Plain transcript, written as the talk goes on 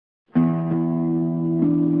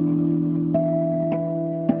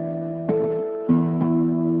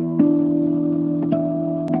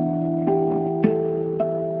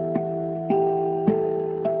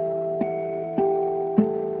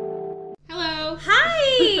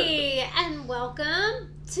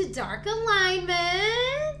Welcome to Dark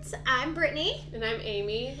Alignment. I'm Brittany. And I'm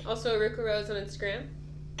Amy, also Ruka Rose on Instagram.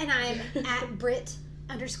 And I'm at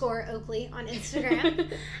Brit_Oakley on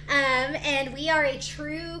Instagram. And we are a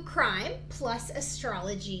true crime plus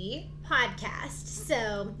astrology podcast.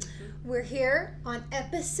 So we're here on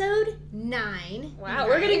episode 9. Wow,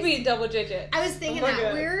 we're going to be double digits. I was thinking that.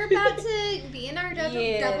 God. We're about to be in our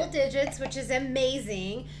double digits, which is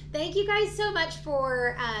amazing. Thank you guys so much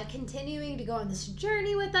for continuing to go on this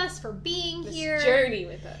journey with us, for being here.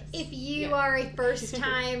 If you are a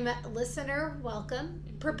first-time listener, welcome.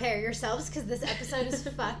 Prepare yourselves because this episode is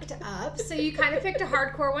fucked up. So you kind of picked a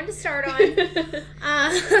hardcore one to start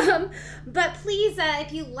on. But please,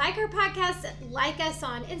 if you like our podcast, like us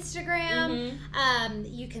on Instagram.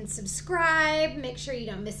 You can subscribe. Make sure you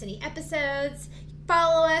don't miss any episodes.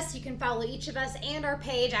 Follow us. You can follow each of us and our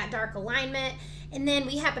page at Dark Alignment. And then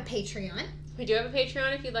we have a Patreon. We do have a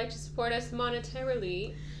Patreon if you'd like to support us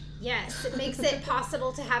monetarily. Yes, it makes it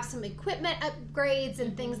possible to have some equipment upgrades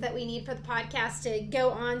and things that we need for the podcast to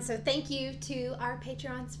go on. So thank you to our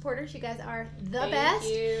Patreon supporters. You guys are the best.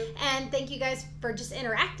 Thank you. And thank you guys for just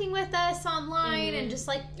interacting with us online and just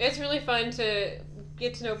like... It's really fun to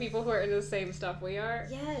get to know people who are into the same stuff we are.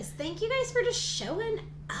 Yes, thank you guys for just showing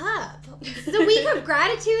up. It's the week of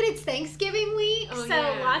gratitude. It's Thanksgiving week,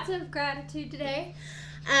 lots of gratitude today.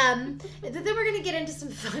 Then we're going to get into some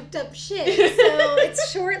fucked up shit. So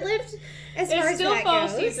it's short-lived as far as that goes. It's still fall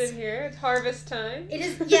season here. It's harvest time. It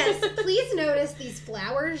is, yes. Please notice these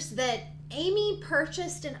flowers that Amy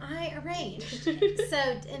purchased and I arranged.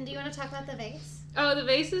 And do you want to talk about the vase? Oh, the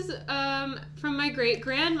vase is from my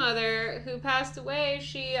great-grandmother who passed away.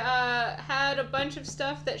 She had a bunch of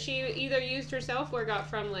stuff that she either used herself or got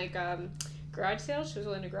from, like, garage sales. She was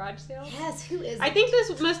into garage sales. Yes, who is it? I think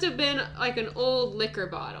this must have been like an old liquor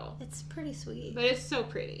bottle. It's pretty sweet. But it's so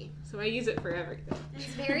pretty. So I use it for everything. It's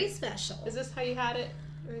very special. Is this how you had it?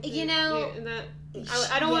 You know...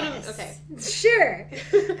 I don't want to... Okay. Sure.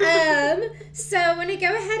 So I'm going to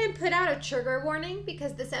go ahead and put out a trigger warning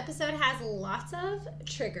because this episode has lots of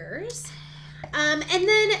triggers. And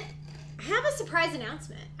then I have a surprise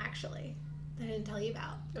announcement, actually, that I didn't tell you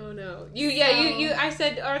about. Oh no! I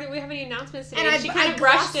said, "Do we have any announcements today?" And she kind of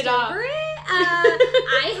brushed it off.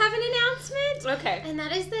 I have an announcement. Okay. And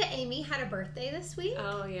that is that Amy had a birthday this week.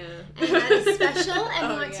 Oh yeah. And that is special,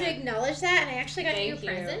 and want to acknowledge that. And I actually got you a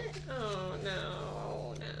present. Oh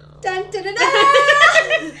no! Dun, dun, dun, dun.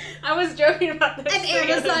 I was joking about this. An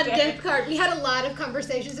Amazon gift card. We had a lot of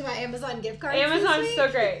conversations about Amazon gift cards. Amazon's so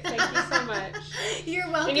great. Thank you so much. You're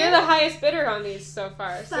welcome. And you're the highest bidder on these so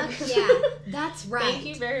far. Fuck yeah. That's right. Thank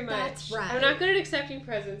you very much. That's right. I'm not good at accepting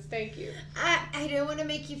presents. Thank you. I don't want to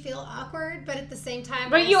make you feel awkward, but at the same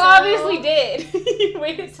time, But you obviously did. You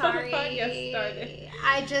waited till the podcast started.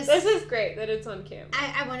 This is great that it's on camera.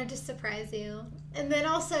 I wanted to surprise you. And then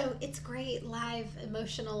also, it's great live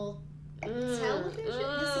emotional television.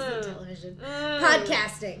 This isn't television.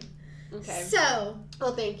 Podcasting. Okay. So.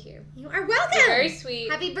 Well, thank you. You are welcome. You're very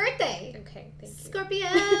sweet. Happy birthday. Okay, thank you. Scorpio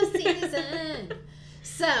season.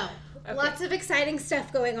 So, lots of exciting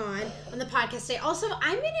stuff going on the podcast today. Also,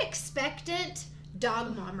 I'm an expectant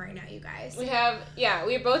dog mom right now, you guys.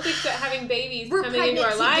 We're both having babies coming into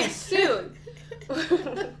our lives soon.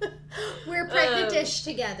 We're pregnant-ish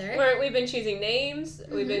together. We've been choosing names.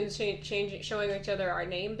 We've been showing each other our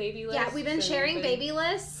baby lists. Yeah, we've been sharing baby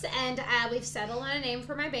lists, and we've settled on a name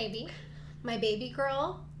for my baby. My baby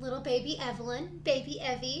girl, little baby Evelyn, baby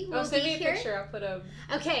Evie will send be me a here. Picture. I'll put a...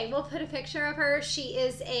 Okay, we'll put a picture of her. She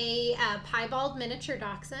is a piebald miniature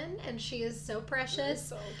dachshund, and she is so precious.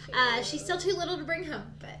 So cute. She's still too little to bring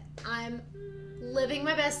home, but I'm living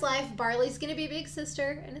my best life. Barley's going to be a big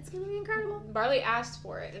sister, and it's going to be incredible. Barley asked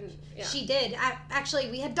for it. And She did. Actually,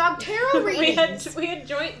 we had dog tarot readings. we had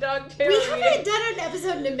joint dog tarot readings. We haven't done an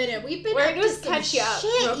episode in a minute. We've been up to some shit,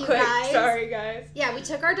 you guys. Sorry, guys. Yeah, we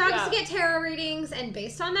took our dogs to get tarot readings, and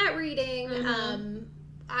based on that reading,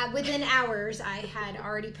 within hours, I had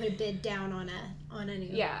already put a bid down on a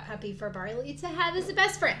new puppy for Barley to have as a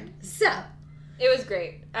best friend. So... It was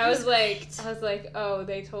great. I was like, oh,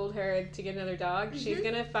 they told her to get another dog. She's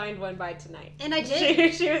gonna find one by tonight. And I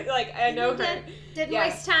did. She was like, I know her. Didn't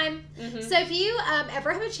waste time. So if you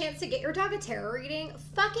ever have a chance to get your dog a tarot reading,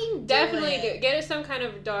 fucking definitely do. Get us some kind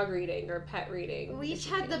of dog reading or pet reading. We each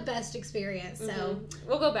had the best experience, so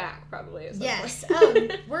we'll go back probably. At some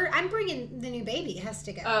point. I'm bringing the new baby. It has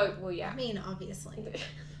to go. Oh well, yeah. I mean, obviously.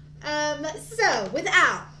 So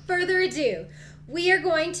without further ado, we are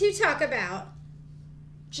going to talk about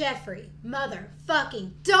Jeffrey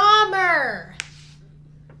motherfucking Dahmer.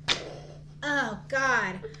 Oh,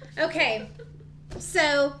 God. Okay.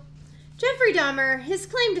 So, Jeffrey Dahmer, his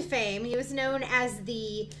claim to fame, he was known as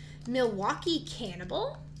the Milwaukee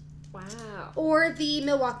Cannibal. Wow. Or the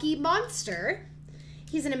Milwaukee Monster.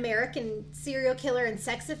 He's an American serial killer and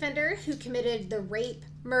sex offender who committed the rape,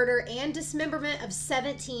 murder, and dismemberment of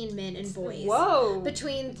 17 men and boys. Whoa.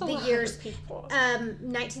 Between the years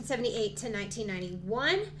 1978 to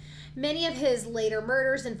 1991. Many of his later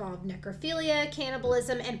murders involved necrophilia,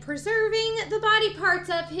 cannibalism, and preserving the body parts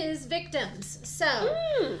of his victims. So,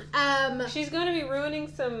 she's going to be ruining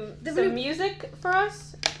some music for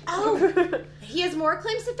us. Oh, he has more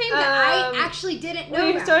claims to fame that I actually didn't know.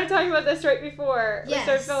 We started talking about this right before we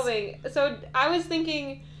started filming. So I was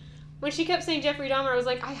thinking, when she kept saying Jeffrey Dahmer, I was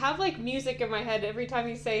like, I have like music in my head every time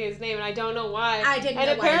you say his name, and I don't know why. I didn't know why.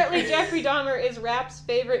 And apparently Jeffrey Dahmer is rap's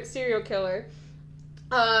favorite serial killer.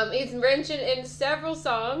 He's mentioned in several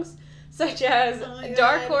songs, such as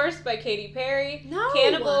Dark Horse by Katy Perry,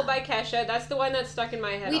 Cannibal by Kesha. That's the one that's stuck in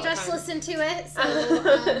my head. We just listened to it,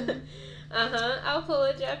 so... I'll pull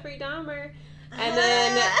a Jeffrey Dahmer. And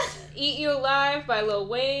then Eat You Alive by Lil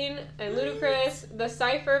Wayne and Ludacris. The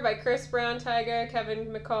Cypher by Chris Brown, Tyga, Kevin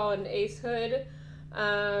McCall, and Ace Hood.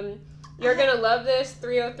 You're Gonna Love This,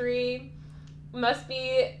 303. Must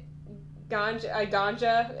Be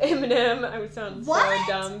Ganja, Eminem. I would sound so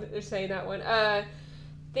dumb saying that one.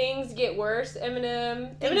 Things Get Worse,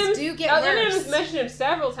 Eminem. Things do get worse. Eminem's mentioned him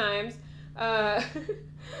several times.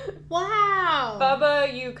 Wow.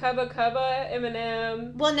 Bubba You Cubba Cubba,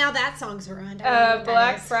 Eminem. Well, now that song's ruined.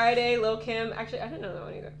 Black Friday, Lil Kim. Actually, I didn't know that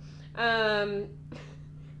one either.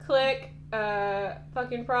 Click,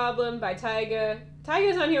 Fucking Problem by Tyga.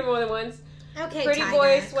 Tyga's on here more than once. Okay, Pretty Tyga,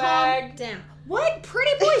 Boy Swag. Calm down. What?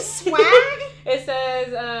 Pretty Boy Swag? It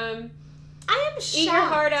says, I am shocked. Eat Your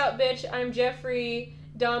Heart Out, Bitch. I'm Jeffrey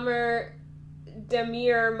Dahmer.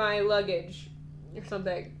 Demure My Luggage. Or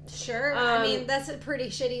something. Sure. I mean, that's a pretty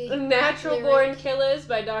shitty Natural lyric. Born Killers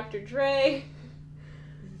by Dr. Dre.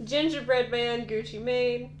 Gingerbread Man, Gucci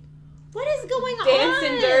Mane. What is going on?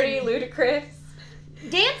 Dancing Dirty, Ludacris.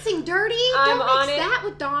 Dancing Dirty? I'm Don't on mix it. that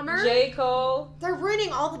with Dahmer. J. Cole. They're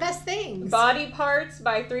ruining all the best things. Body Parts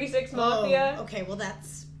by 3 6 Mafia. Oh, okay, well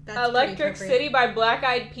that's Electric City by Black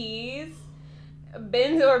Eyed Peas.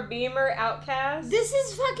 Benz or Beamer, Outkast. This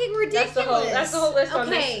is fucking ridiculous. That's the whole list on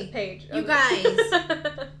this page. You guys,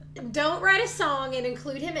 don't write a song and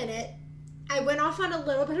include him in it. I went off on a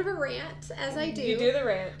little bit of a rant, as I do. You do the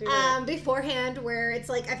rant. Beforehand, where it's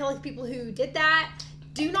like, I feel like people who did that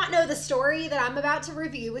do not know the story that I'm about to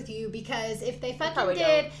review with you, because if they fucking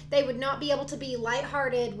did, they would not be able to be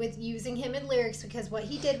lighthearted with using him in lyrics, because what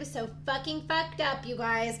he did was so fucking fucked up, you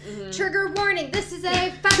guys. Mm-hmm. Trigger warning, this is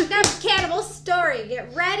a fucked up cannibal story.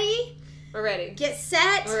 Get ready. We're ready. Get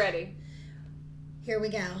set. We're ready. Here we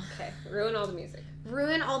go. Okay, ruin all the music.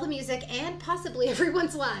 Ruin all the music and possibly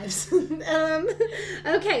everyone's lives.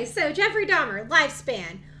 Okay, so Jeffrey Dahmer,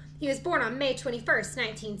 lifespan. He was born on May 21st,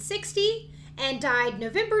 1960. And died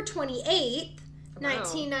November 28th,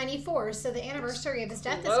 1994. So the anniversary of his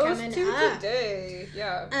death is coming up. Today.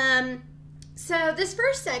 Yeah. So this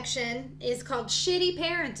first section is called Shitty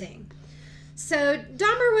Parenting. So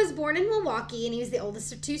Dahmer was born in Milwaukee, and he was the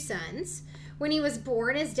oldest of 2 sons. When he was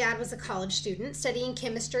born, his dad was a college student studying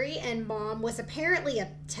chemistry, and mom was apparently a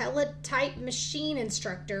teletype machine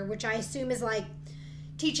instructor, which I assume is like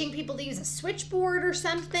teaching people to use a switchboard or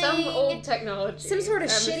something. Some old technology. Some sort of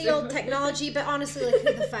shitty old technology, but honestly, like,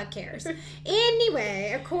 who the fuck cares?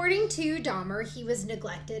 Anyway, according to Dahmer, he was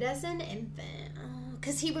neglected as an infant.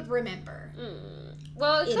 Because he would remember.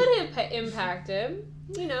 Well, it could impact him,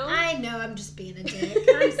 you know. I know, I'm just being a dick.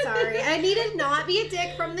 I'm sorry. I need to not be a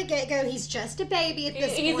dick from the get-go. He's just a baby at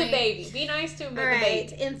this point. He's a baby. Be nice to him, but All right,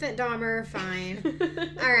 baby. infant Dahmer, fine.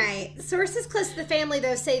 All right. Sources close to the family,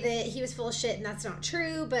 though, say that he was full of shit, and that's not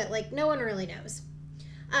true, but, like, no one really knows.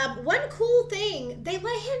 One cool thing, they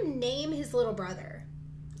let him name his little brother.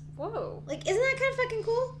 Whoa. Like, isn't that kind of fucking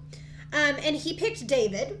cool? And he picked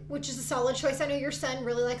David, which is a solid choice. I know your son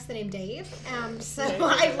really likes the name Dave. So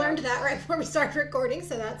I learned that right before we started recording,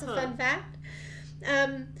 so that's a fun fact.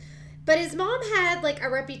 But his mom had, like, a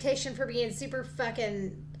reputation for being super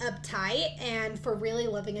fucking uptight and for really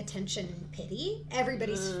loving attention and pity.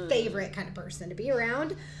 Everybody's favorite kind of person to be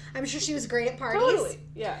around. I'm sure she was great at parties. Totally,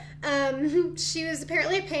 yeah. She was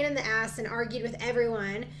apparently a pain in the ass and argued with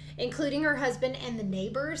everyone, including her husband and the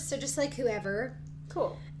neighbors, so just, like, whoever.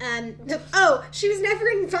 Cool. She was never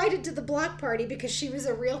invited to the block party because she was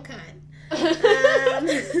a real cunt.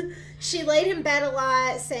 She laid in bed a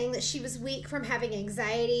lot, saying that she was weak from having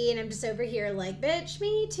anxiety, and I'm just over here like, bitch,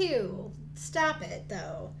 me too. Stop it,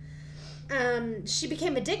 though. She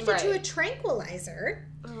became addicted to a tranquilizer.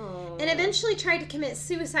 Oh. and eventually tried to commit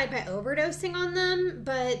suicide by overdosing on them,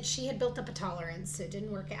 but she had built up a tolerance, so it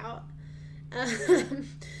didn't work out.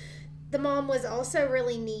 The mom was also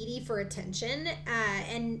really needy for attention,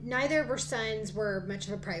 and neither of her sons were much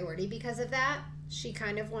of a priority because of that. She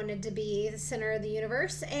kind of wanted to be the center of the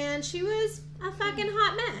universe, and she was a fucking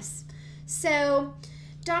hot mess. So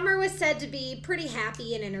Dahmer was said to be pretty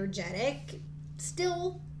happy and energetic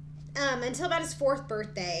still until about his 4th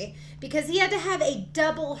birthday, because he had to have a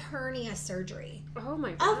double hernia surgery. Oh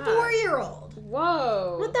my god. A 4-year-old.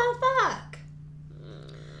 Whoa. What the fuck?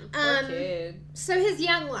 Poor kid. So his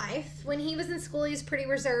young life, when he was in school, he was pretty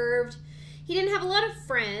reserved. He didn't have a lot of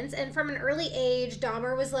friends, and from an early age,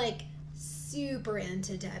 Dahmer was like super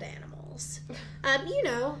into dead animals.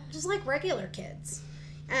 Just like regular kids.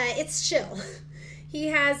 It's chill. He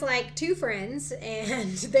has like 2 friends,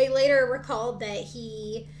 and they later recalled that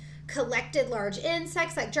he collected large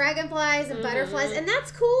insects like dragonflies and butterflies, and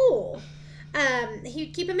that's cool.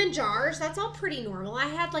 He'd keep them in jars. That's all pretty normal. I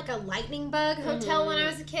had like a lightning bug hotel when I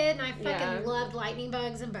was a kid, and I fucking loved lightning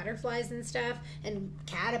bugs and butterflies and stuff, and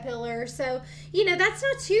caterpillars. So, that's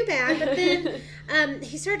not too bad. But then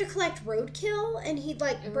he started to collect roadkill, and he'd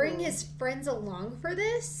like bring his friends along for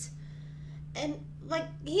this. And like,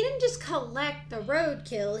 he didn't just collect the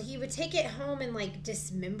roadkill. He would take it home and like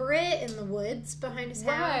dismember it in the woods behind his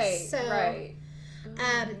house. So,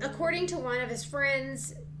 according to one of his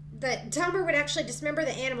friends, that Dahmer would actually dismember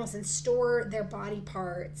the animals and store their body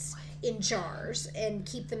parts in jars and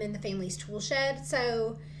keep them in the family's tool shed.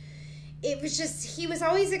 So it was just, he was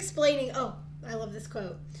always explaining, oh, I love this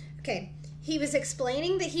quote. Okay. He was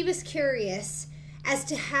explaining that he was curious as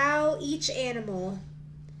to how each animal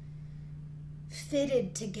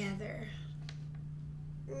fitted together.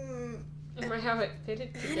 How it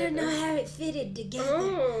fitted together? I don't know how it fitted together.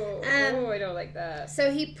 I don't like that. So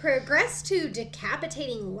he progressed to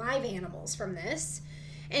decapitating live animals from this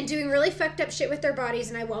and doing really fucked up shit with their bodies,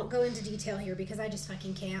 and I won't go into detail here because I just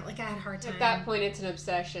fucking can't. Like, I had a hard time. At that point, it's an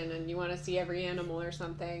obsession, and you want to see every animal or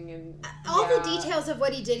something. And all the details of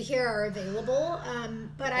what he did here are available,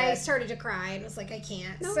 but I started to cry and was like, I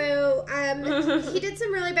can't. No. So he did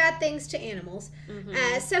some really bad things to animals.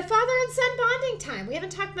 So father and son bonding time. We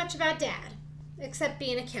haven't talked much about Dad, except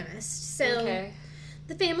being a chemist. So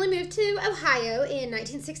the family moved to Ohio in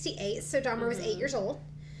 1968, so Dahmer was 8 years old.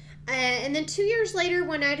 And then 2 years later,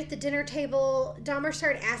 one night at the dinner table, Dahmer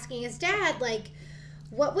started asking his dad, like,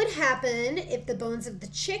 what would happen if the bones of the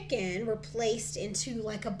chicken were placed into,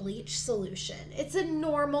 like, a bleach solution? It's a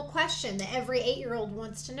normal question that every 8-year-old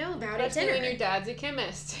wants to know about at dinner. Especially when your dad's a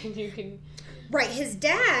chemist and you can... Right, his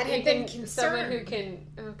dad had been concerned. Someone who can...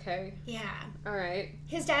 Okay. Yeah. All right.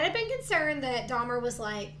 His dad had been concerned that Dahmer was,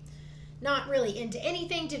 like, not really into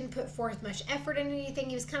anything, didn't put forth much effort in anything.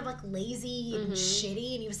 He was kind of like lazy and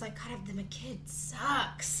shitty, and he was like, God, having a kid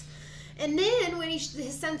sucks. And then when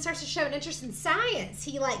his son starts to show an interest in science,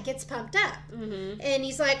 he like gets pumped up. And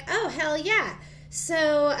he's like, oh, hell yeah.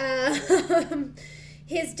 So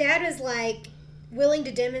his dad was like willing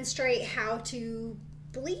to demonstrate how to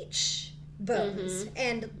bleach bones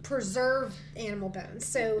and preserve animal bones.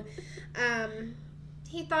 So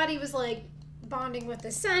he thought he was like bonding with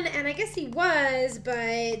his son, and I guess he was,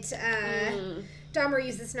 but Dahmer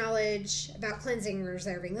used this knowledge about cleansing and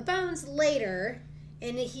reserving the bones later,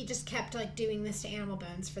 and he just kept like doing this to animal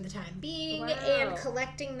bones for the time being and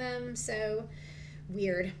collecting them. So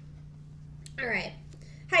weird. All right,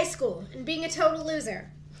 high school and being a total loser.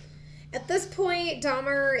 At this point,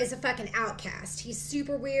 Dahmer is a fucking outcast. He's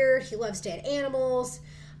super weird. He loves dead animals.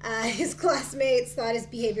 His classmates thought his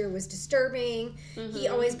behavior was disturbing. He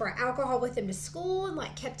always brought alcohol with him to school and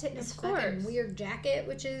like kept it in his fucking weird jacket,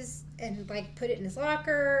 and like put it in his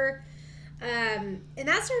locker. And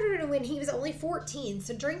that started when he was only 14.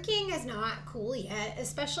 So drinking is not cool yet,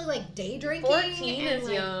 especially like day drinking. 14 is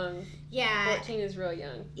like, young. Yeah. 14 is real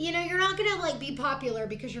young. You know, you're not gonna like be popular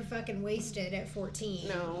because you're fucking wasted at 14.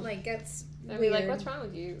 No. Like that's I'd weird. be like, what's wrong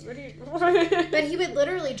with you? What are you... But he would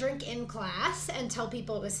literally drink in class and tell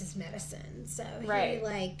people it was his medicine. So he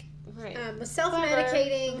was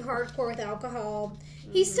self-medicating, hardcore with alcohol.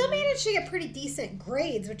 He still managed to get pretty decent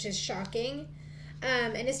grades, which is shocking.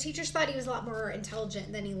 And his teachers thought he was a lot more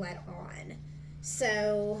intelligent than he let on.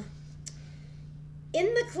 So,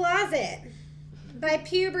 in the closet, by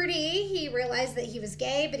puberty, he realized that he was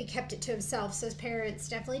gay, but he kept it to himself, so his parents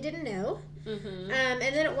definitely didn't know. And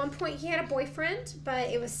then at one point, he had a boyfriend, but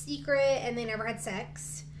it was secret, and they never had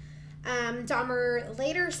sex. Dahmer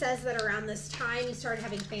later says that around this time, he started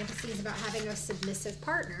having fantasies about having a submissive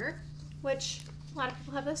partner, which... a lot of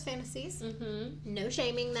people have those fantasies. No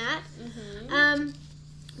shaming that.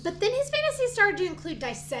 But then his fantasies started to include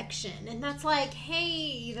dissection, and that's like,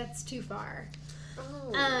 hey, that's too far.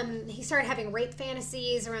 Oh. He started having rape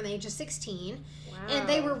fantasies around the age of 16. Wow. And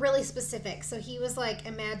they were really specific. So he was like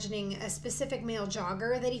imagining a specific male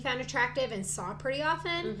jogger that he found attractive and saw pretty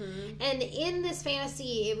often. Mm-hmm. And in this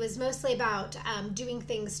fantasy, it was mostly about doing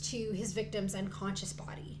things to his victim's unconscious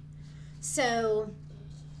body. So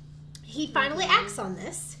he finally acts on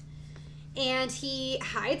this. And he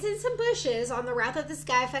hides in some bushes on the route that this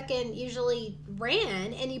guy fucking usually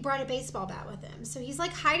ran, and he brought a baseball bat with him. So he's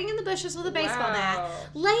like hiding in the bushes with a baseball bat,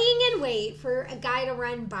 laying in wait for a guy to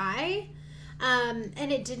run by, and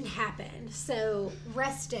it didn't happen. So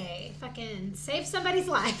rest day, fucking save somebody's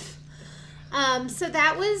life. So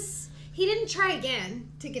that was, he didn't try again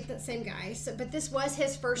to get that same guy. So, but this was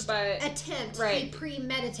his first attempt. Right. He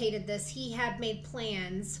premeditated this. He had made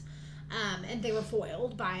plans. And they were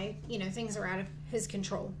foiled by, things that were out of his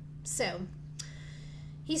control. So,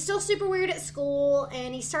 he's still super weird at school,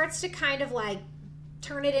 and he starts to kind of, like,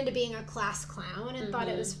 turn it into being a class clown and thought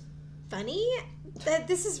it was funny.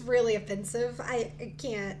 This is really offensive. I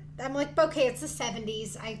can't. I'm like, okay, it's the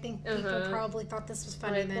 70s. I think people probably thought this was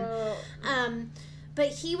funny then. But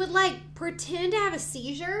he would, like, pretend to have a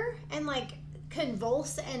seizure and, like,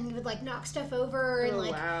 convulse and would like knock stuff over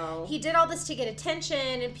and he did all this to get attention,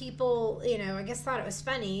 and people I guess thought it was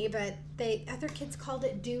funny, but other kids called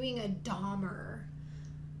it doing a Dahmer,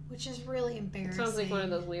 which is really embarrassing. Sounds like one of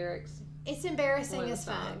those lyrics. It's embarrassing as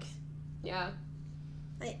fuck. Yeah.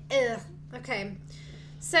 Okay.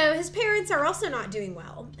 So his parents are also not doing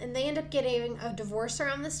well, and they end up getting a divorce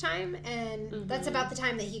around this time, and that's about the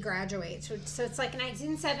time that he graduates. So it's like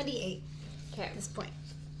 1978 at this point.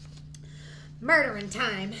 Murdering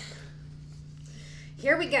time.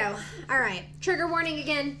 Here we go. All right. Trigger warning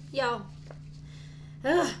again, y'all.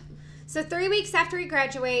 Ugh. So 3 weeks after he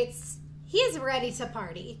graduates, he is ready to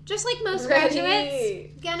party. Just like most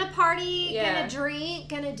graduates. Gonna party, gonna drink,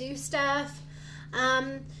 gonna do stuff.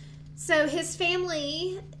 So his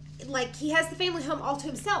family, like, he has the family home all to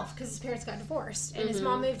himself because his parents got divorced. And his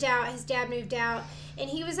mom moved out, his dad moved out. And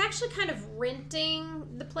he was actually kind of renting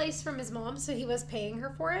the place from his mom, so he was paying her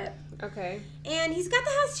for it. Okay. And he's got the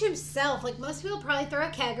house to himself. Like, most people probably throw a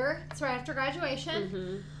kegger. It's right after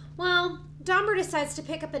graduation. Well, Dahmer decides to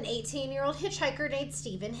pick up an 18-year-old hitchhiker named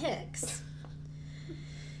Stephen Hicks.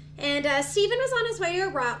 And Stephen was on his way to a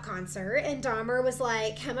rock concert, and Dahmer was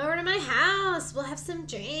like, come over to my house. We'll have some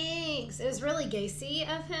drinks. It was really gacy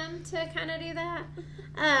of him to kind of do that.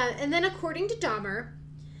 And then according to Dahmer,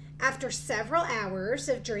 after several hours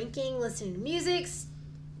of drinking, listening to music,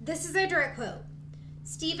 this is a direct quote,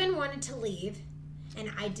 Stephen wanted to leave,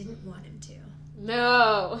 and I didn't want him to.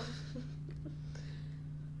 No.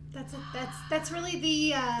 That's really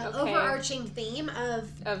the overarching theme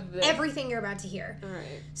of everything you're about to hear. All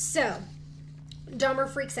right. So, Dahmer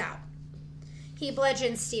freaks out. He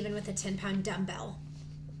bludgeons Stephen with a 10-pound dumbbell.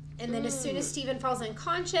 And then as soon as Stephen falls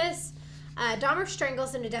unconscious, Dahmer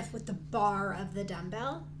strangles him to death with the bar of the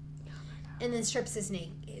dumbbell. And then strips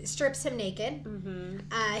him naked.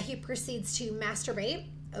 He proceeds to masturbate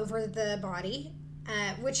over the body,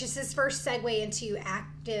 which is his first segue into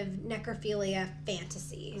active necrophilia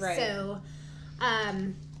fantasy. Right. So,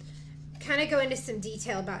 kind of go into some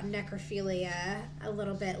detail about necrophilia a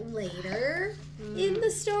little bit later in the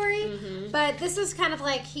story. But this is kind of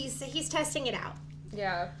like he's testing it out.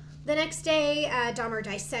 Yeah. The next day, Dahmer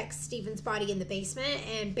dissects Stephen's body in the basement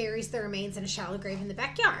and buries the remains in a shallow grave in the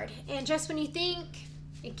backyard. And just when you think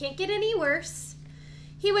it can't get any worse,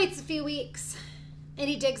 he waits a few weeks and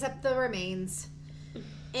he digs up the remains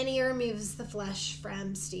and he removes the flesh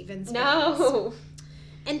from Stephen's bones.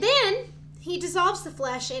 And then he dissolves the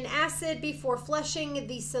flesh in acid before flushing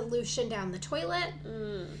the solution down the toilet.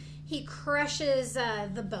 He crushes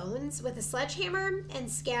the bones with a sledgehammer and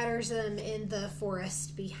scatters them in the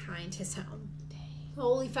forest behind his home. Dang.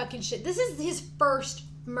 Holy fucking shit. This is his first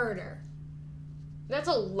murder. That's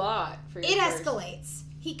a lot for you. It escalates.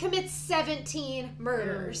 He commits 17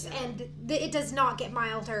 murders, and it does not get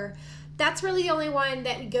milder. That's really the only one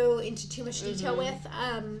that we go into too much detail with.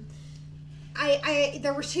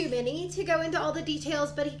 There were too many to go into all the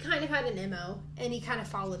details, but he kind of had an MO, and he kind of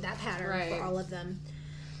followed that pattern for all of them.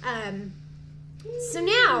 So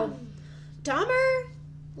now, Dahmer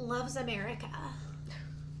loves America.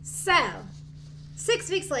 So, 6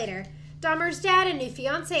 weeks later, Dahmer's dad and new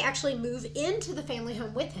fiance actually move into the family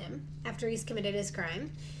home with him after he's committed his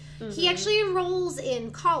crime. He actually enrolls in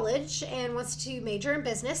college and wants to major in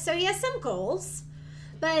business, so he has some goals.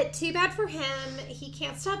 But too bad for him. He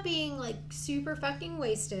can't stop being, like, super fucking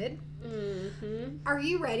wasted. Mm-hmm. Are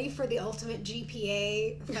you ready for the ultimate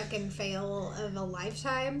GPA fucking fail of a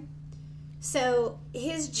lifetime? So,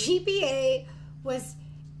 his GPA was...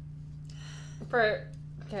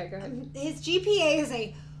 Okay, go ahead. His GPA is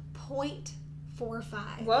a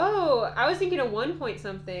 0.45. Whoa, I was thinking a 1 point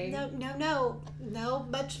something. No,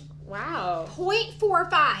 much. Wow.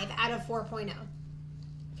 0.45 out of 4.0.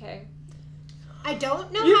 Okay. I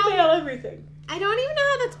don't know You fail everything. I don't even know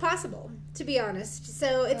how that's possible, to be honest.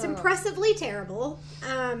 So it's impressively terrible.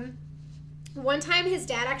 One time his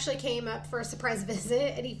dad actually came up for a surprise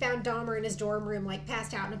visit and he found Dahmer in his dorm room, like,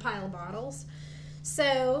 passed out in a pile of bottles.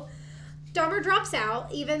 So Dahmer drops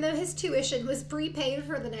out, even though his tuition was prepaid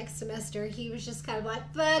for the next semester. He was just kind of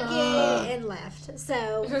like, fuck it, and left.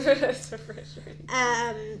 So, That's so frustrating.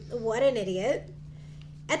 What an idiot.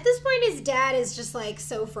 At this point, his dad is just, like,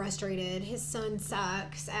 so frustrated. His son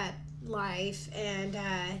sucks at life, and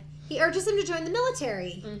he urges him to join the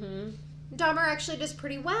military. Mm-hmm. Dahmer actually does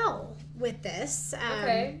pretty well with this.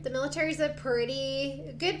 Okay. The military's a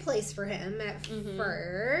pretty good place for him at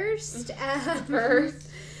first. First.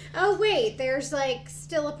 Oh, wait, there's, like,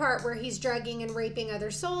 still a part where he's drugging and raping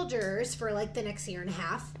other soldiers for, like, the next year and a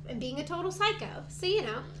half and being a total psycho. So, you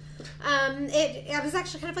know, it was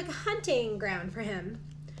actually kind of like a hunting ground for him.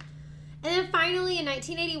 And then finally, in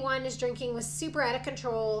 1981, his drinking was super out of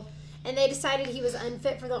control, and they decided he was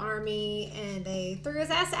unfit for the Army, and they threw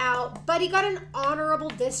his ass out, but he got an honorable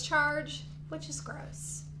discharge, which is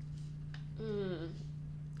gross.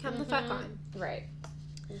 Come the fuck on. Right.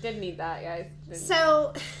 Did need that, guys.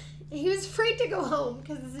 So, he was afraid to go home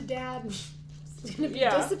because his dad was going to be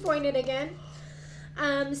disappointed again.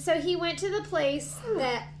 So he went to the place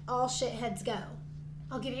that all shitheads go.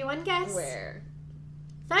 I'll give you one guess. Where?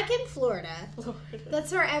 Fucking Florida.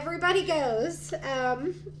 That's where everybody goes. I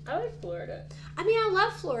like Florida. I mean, I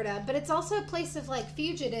love Florida, but it's also a place of, like,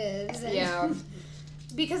 fugitives. And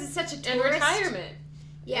because it's such a tourist... And retirement.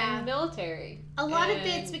 Yeah. And military. A lot of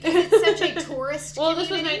bits because it's such a tourist Well,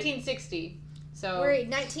 community. this was 1960. So... We're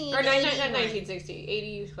 19... Or not 1960.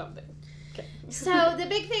 80 something. Okay. So, the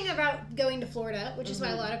big thing about going to Florida, which is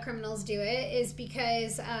why a lot of criminals do it, is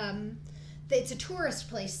because it's a tourist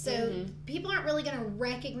place. So, people aren't really going to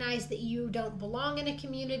recognize that you don't belong in a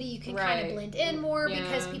community. You can kind of blend in more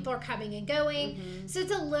because people are coming and going. So,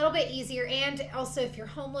 it's a little bit easier. And also, if you're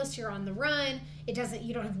homeless, you're on the run.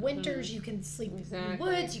 You don't have winters. You can sleep in the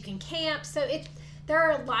woods. You can camp. So, there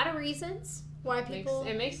are a lot of reasons why people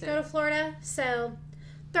go to Florida. So,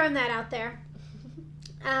 throwing that out there.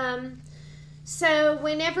 So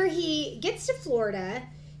whenever he gets to Florida,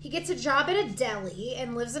 he gets a job at a deli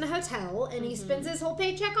and lives in a hotel, and he spends his whole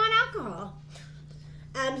paycheck on alcohol.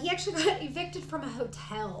 He actually got evicted from a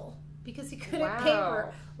hotel because he couldn't pay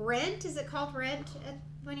rent. Is it called rent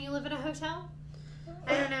when you live in a hotel?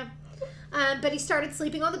 I don't know. But he started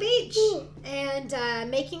sleeping on the beach and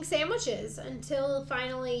making sandwiches until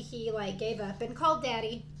finally he, like, gave up and called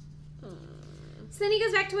Daddy. So then he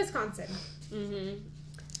goes back to Wisconsin.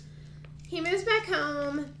 He moves back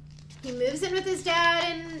home. He moves in with his dad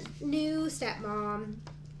and new stepmom.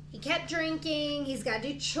 He kept drinking. He's got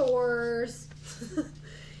to do chores.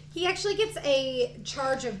 He actually gets a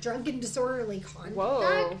charge of drunken disorderly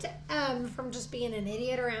conduct from just being an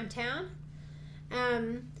idiot around town.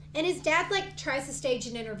 And his dad, like, tries to stage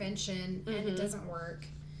an intervention, and it doesn't work.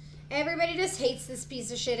 Everybody just hates this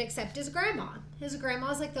piece of shit except his grandma. His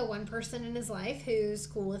grandma's, like, the one person in his life who's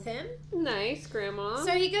cool with him. Nice, grandma.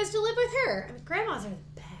 So he goes to live with her. I mean, grandmas are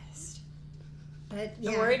the best. But,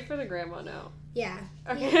 yeah. I'm worried for the grandma now. Yeah.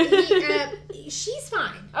 Okay. She's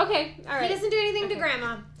fine. Okay, all right. He doesn't do anything to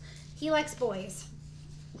grandma. He likes boys.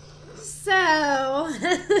 So,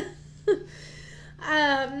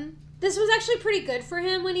 this was actually pretty good for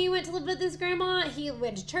him when he went to live with his grandma. He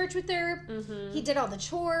went to church with her. He did all the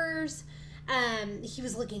chores. He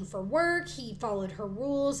was looking for work. He followed her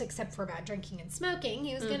rules, except for about drinking and smoking.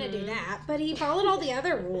 He was going to do that. But he followed all the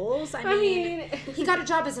other rules. I mean, he got a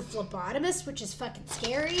job as a phlebotomist, which is fucking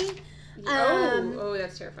scary.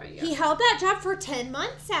 That's terrifying. Yeah. He held that job for 10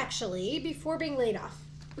 months, actually, before being laid off.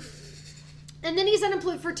 And then he's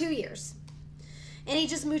unemployed for 2 years. And he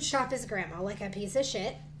just mooched off his grandma like a piece of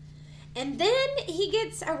shit. And then he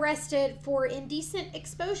gets arrested for indecent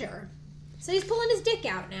exposure. So he's pulling his dick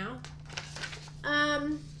out now.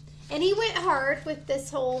 And he went hard with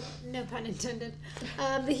this whole, no pun intended.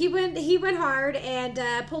 He went hard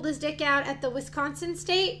and pulled his dick out at the Wisconsin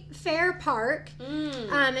State Fair Park.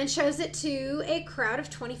 And shows it to a crowd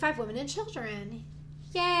of 25 women and children.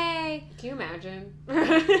 Yay! Can you imagine?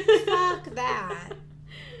 Fuck that.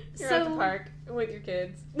 You're at the park with your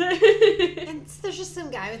kids. And there's just some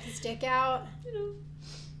guy with his dick out. You know.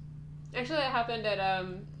 Actually, that happened at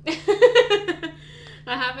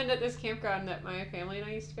that happened at this campground that my family and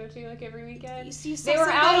I used to go to like every weekend. They were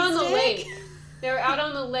out on the lake. They were out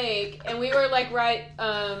on the lake, and we were like right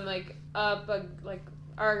like up like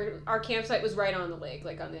our campsite was right on the lake,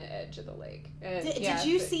 like on the edge of the lake. And, did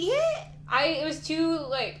you see it? It was too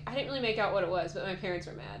like I didn't really make out what it was, but my parents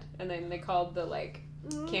were mad, and then they called the like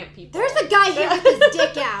camp people. There's a guy here with his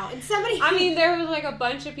dick out, and somebody. I mean, there was like a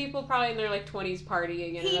bunch of people probably in their like 20s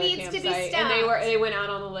partying in another campsite, and they went out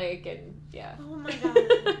on the lake, and yeah. Oh my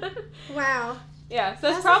god! Wow. Yeah, so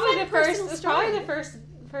that's probably the first. It's probably the first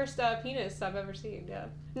penis I've ever seen. Yeah.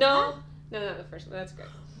 No, not the first one. That's great.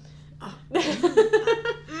 Oh.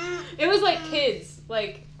 It was like kids,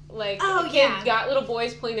 like kids got little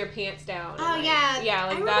boys pulling their pants down. Oh and, yeah,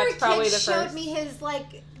 like that's probably the first. Showed me his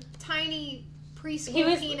like tiny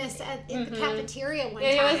preschool penis in the cafeteria one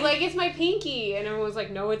time. He was like, "It's my pinky," and everyone was like,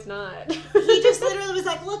 "No, it's not." He just literally was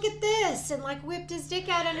like, "Look at this," and like whipped his dick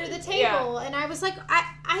out under the table, and I was like,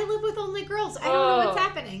 I live with only girls. I don't know what's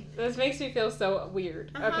happening. This makes me feel so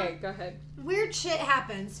weird. Okay, go ahead. Weird shit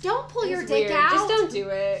happens. Don't pull your dick out. Just don't do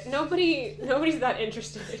it. Nobody's that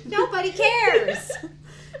interested. Nobody cares.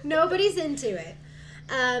 Nobody's into it.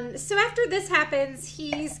 So after this happens,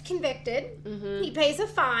 he's convicted. Mm-hmm. He pays a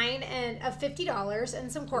fine of $50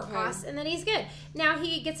 and some court costs, and then he's good. Now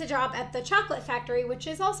he gets a job at the chocolate factory, which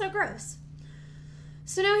is also gross.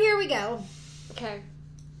 So now here we go. Okay.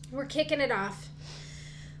 We're kicking it off.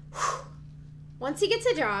 Once he gets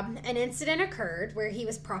a job, an incident occurred where he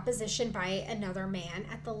was propositioned by another man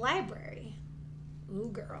at the library. Ooh,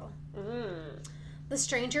 girl. Mm. The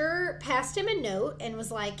stranger passed him a note and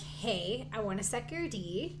was like, "Hey, I want to suck your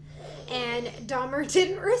D." And Dahmer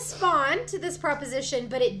didn't respond to this proposition,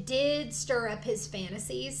 but it did stir up his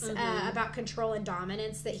fantasies about control and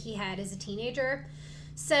dominance that he had as a teenager.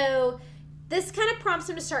 So this kind of prompts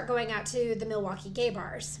him to start going out to the Milwaukee gay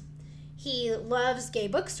bars. He loves gay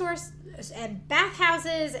bookstores and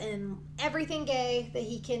bathhouses and everything gay that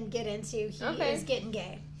he can get into. He is getting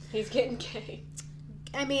gay. He's getting gay.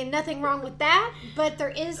 I mean, nothing wrong with that, but there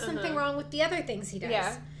is something wrong with the other things he does.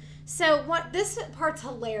 Yeah. So this part's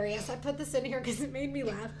hilarious. I put this in here because it made me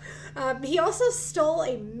laugh. He also stole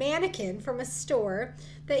a mannequin from a store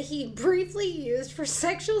that he briefly used for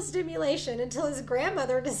sexual stimulation until his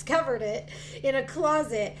grandmother discovered it in a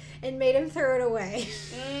closet and made him throw it away.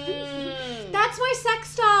 That's my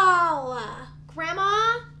sex doll!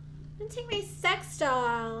 Grandma, don't take my sex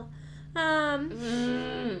doll. So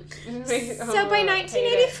by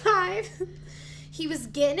 1985, he was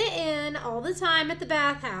getting it in all the time at the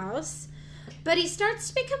bathhouse, but he starts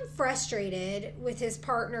to become frustrated with his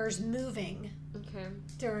partners moving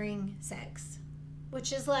during sex,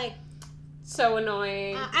 which is like so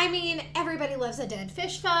annoying. I mean, everybody loves a dead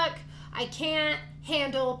fish fuck. I can't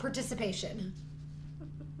handle participation.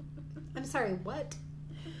 I'm sorry, what?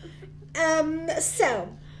 So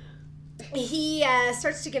he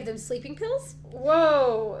starts to give them sleeping pills.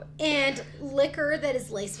 Whoa. And liquor that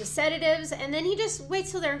is laced with sedatives, and then he just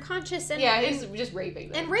waits till they're unconscious and he's just raping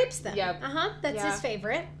them. And rapes them. Yeah. That's his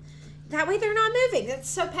favorite. That way they're not moving. That's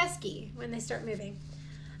so pesky when they start moving.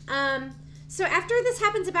 So after this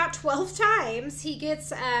happens about 12 times, he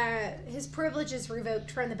gets his privileges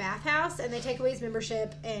revoked from the bathhouse, and they take away his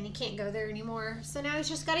membership, and he can't go there anymore. So now he's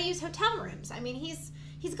just got to use hotel rooms. I mean, he's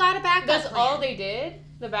got a backup That's plan. all they did?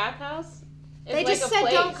 The bathhouse? They just said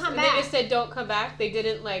don't come back. They just said don't come back. They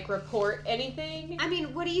didn't report anything. I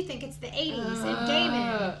mean, what do you think? It's the 80s and gay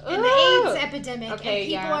men and the AIDS epidemic, and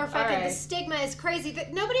people are fucking. The stigma is crazy.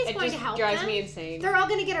 That nobody's going to help them. It just drives me insane. They're all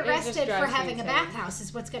going to get arrested for having a bathhouse.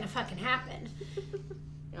 Is what's going to fucking happen.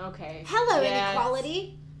 Okay. Hello,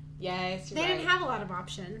 inequality. Yes, they didn't have a lot of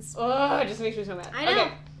options. Oh, it just makes me so mad. I know.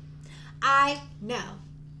 Okay. I know.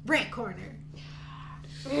 Rant corner.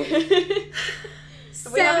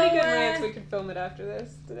 If we have any good rants, we could film it after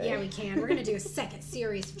this today. Yeah, we can. We're going to do a second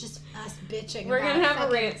series of just us bitching We're going to have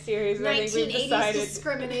a rant series. And I think we've decided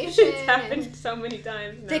discrimination. It's happened so many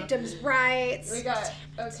times now. Victims' rights.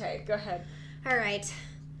 Okay, go ahead. All right.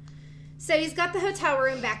 So he's got the hotel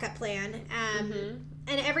room backup plan. And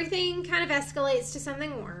everything kind of escalates to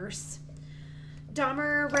something worse.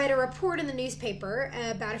 Dahmer read a report in the newspaper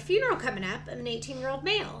about a funeral coming up of an 18-year-old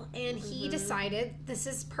male, and he decided this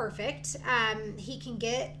is perfect. He can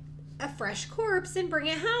get a fresh corpse and bring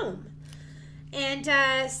it home. And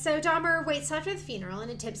so Dahmer waits after the funeral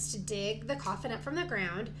and attempts to dig the coffin up from the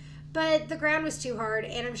ground, but the ground was too hard,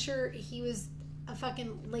 and I'm sure he was a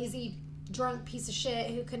fucking lazy, drunk piece of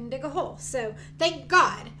shit who couldn't dig a hole. So thank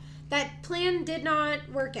God that plan did not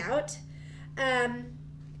work out.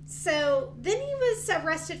 So then he was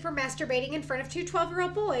arrested for masturbating in front of two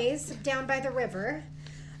 12-year-old boys down by the river.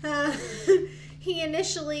 He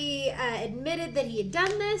initially admitted that he had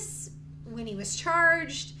done this when he was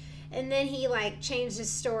charged, and then he changed his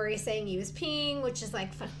story saying he was peeing, which is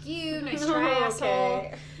fuck you, nice try,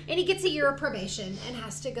 asshole. And he gets a year of probation and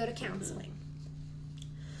has to go to counseling.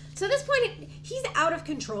 So at this point, he's out of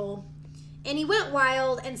control, and he went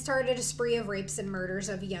wild and started a spree of rapes and murders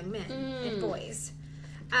of young men and boys.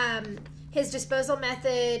 His disposal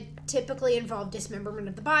method typically involved dismemberment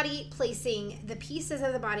of the body, placing the pieces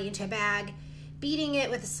of the body into a bag, beating it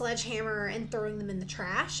with a sledgehammer, and throwing them in the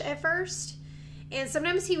trash at first. And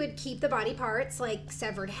sometimes he would keep the body parts, like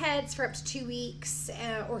severed heads, for up to 2 weeks,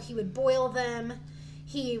 or he would boil them.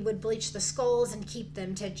 He would bleach the skulls and keep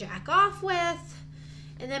them to jack off with.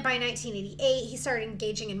 And then by 1988, he started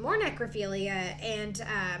engaging in more necrophilia and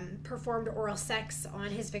performed oral sex on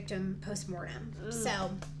his victim post-mortem.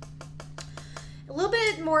 So, a little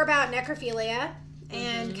bit more about necrophilia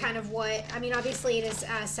and kind of what, obviously it is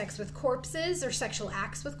sex with corpses or sexual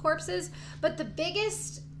acts with corpses, but the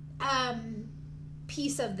biggest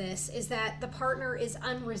piece of this is that the partner is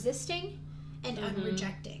unresisting and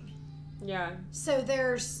unrejecting. Yeah. So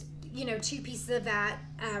there's, two pieces of that.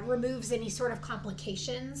 Removes any sort of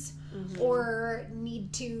complications or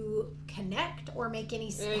need to connect or make any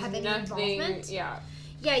involvement. Yeah.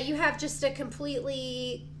 Yeah, you have just a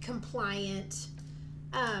completely compliant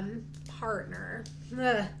partner.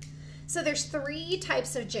 Ugh. So there's 3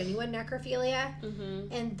 types of genuine necrophilia,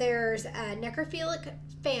 and there's a necrophilic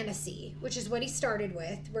fantasy, which is what he started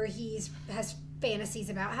with, where has fantasies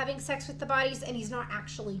about having sex with the bodies, and he's not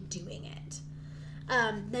actually doing it.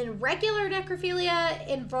 Then regular necrophilia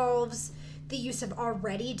involves the use of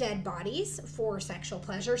already dead bodies for sexual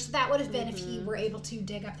pleasure. So that would have been if he were able to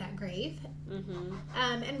dig up that grave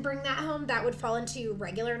and bring that home. That would fall into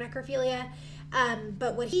regular necrophilia.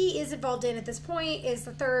 But what he is involved in at this point is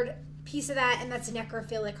the 3rd piece of that, and that's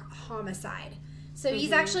necrophilic homicide. So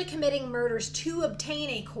he's actually committing murders to obtain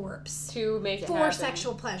a corpse to make it for happen.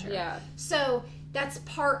 Sexual pleasure. Yeah. So that's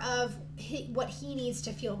part of what he needs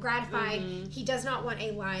to feel gratified. He does not want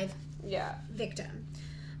a live victim.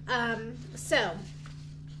 So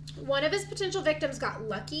one of his potential victims got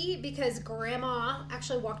lucky because Grandma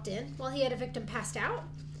actually walked in while he had a victim passed out.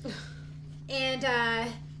 And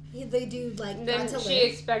the dude then got to she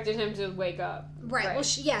live. Expected him to wake up. Right. Well,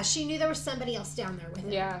 she knew there was somebody else down there with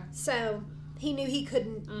him. Yeah. So he knew he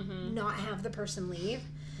couldn't not have the person leave.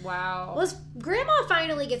 Wow. Well, his grandma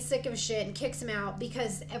finally gets sick of his shit and kicks him out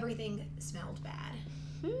because everything smelled bad.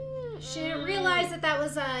 She didn't realize that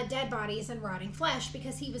was dead bodies and rotting flesh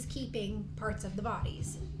because he was keeping parts of the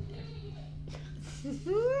bodies.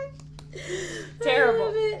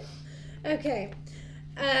 Terrible. Okay.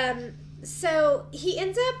 So he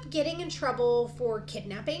ends up getting in trouble for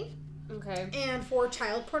kidnapping. Okay. And for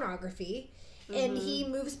child pornography. And he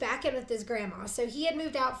moves back in with his grandma. So he had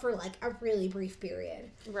moved out for a really brief period.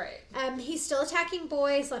 Right. He's still attacking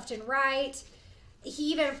boys left and right.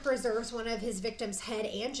 He even preserves one of his victims' head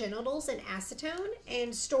and genitals in acetone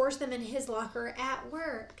and stores them in his locker at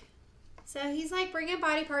work. So he's bringing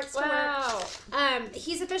body parts to work.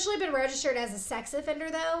 He's officially been registered as a sex offender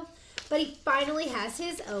though. But he finally has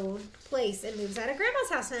his own place and moves out of Grandma's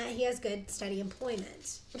house now that he has good, steady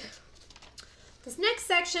employment. This next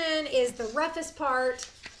section is the roughest part.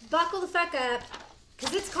 Buckle the fuck up,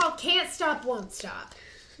 because it's called Can't Stop, Won't Stop.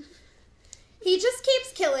 He just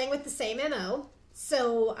keeps killing with the same MO.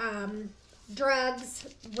 So, drugs,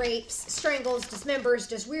 rapes, strangles, dismembers,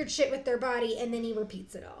 does weird shit with their body, and then he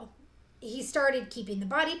repeats it all. He started keeping the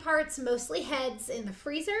body parts, mostly heads, in the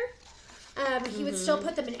freezer. He would still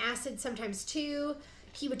put them in acid sometimes too.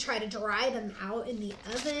 He would try to dry them out in the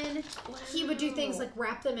oven. Wow. He would do things like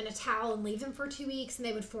wrap them in a towel and leave them for 2 weeks, and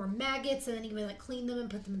they would form maggots, and then he would clean them and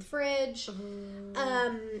put them in the fridge.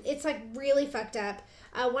 It's really fucked up.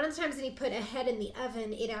 One of the times that he put a head in the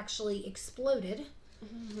oven, it actually exploded.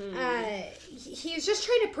 He was just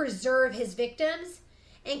trying to preserve his victims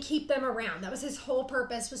and keep them around. That was his whole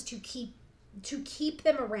purpose, was to keep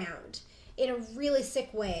them around in a really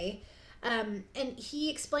sick way. And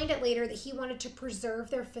he explained it later that he wanted to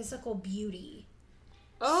preserve their physical beauty.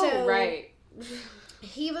 Oh, so right.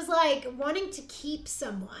 He was wanting to keep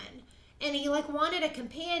someone, and he wanted a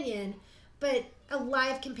companion, but a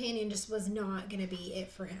live companion just was not going to be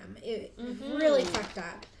it for him. It really fucked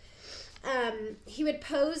up. He would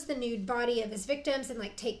pose the nude body of his victims and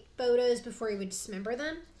take photos before he would dismember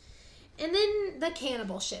them. And then the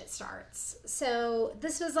cannibal shit starts. So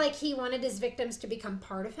this was he wanted his victims to become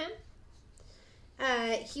part of him.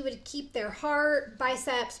 He would keep their heart,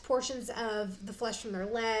 biceps, portions of the flesh from their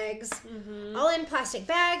legs, all in plastic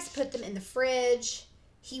bags, put them in the fridge.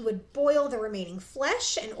 He would boil the remaining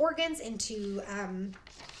flesh and organs into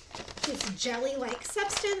this jelly-like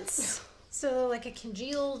substance. So, like a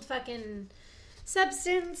congealed fucking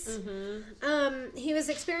substance. He was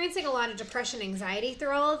experiencing a lot of depression, anxiety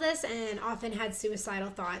through all of this, and often had suicidal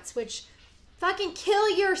thoughts, which fucking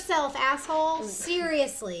kill yourself, asshole.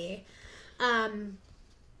 Seriously.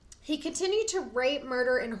 He continued to rape,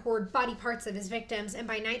 murder, and hoard body parts of his victims, and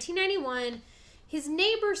by 1991, his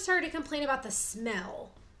neighbors started to complain about the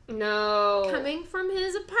smell. No. Coming from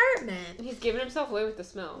his apartment. He's giving himself away with the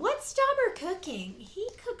smell. What's Dahmer cooking? He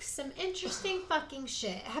cooks some interesting fucking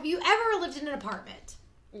shit. Have you ever lived in an apartment?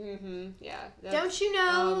 Yeah. Don't you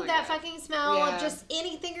know that fucking smell of just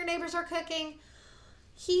anything your neighbors are cooking?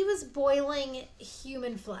 He was boiling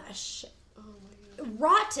human flesh. Oh my God.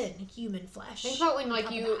 Rotten human flesh. Think about when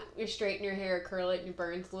like you straighten your hair, curl it, and it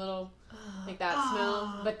burns a little. Like that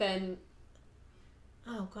smell. But then...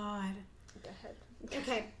 Oh God. Go ahead.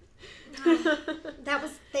 Okay. That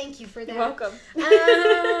was... Thank you for that. You're welcome.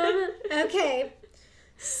 Okay.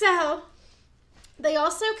 So, they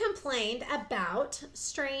also complained about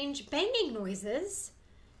strange banging noises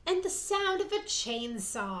and the sound of a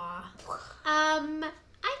chainsaw. I'm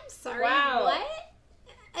sorry. Wow. What?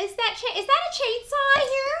 Is that a chainsaw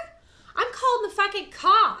here? I'm calling the fucking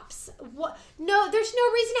cops. What? No, there's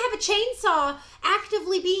no reason to have a chainsaw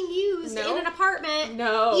actively being used in an apartment.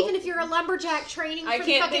 No. Even if you're a lumberjack training for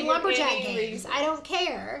the fucking lumberjack games. I don't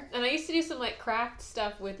care. And I used to do some like craft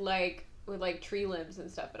stuff with tree limbs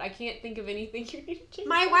and stuff, but I can't think of anything you need to change.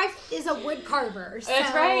 My wife is a wood carver. So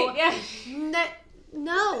that's right. Yeah.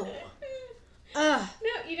 No. No,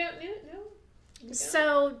 you don't know. No.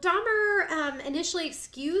 So Dahmer initially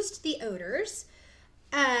excused the odors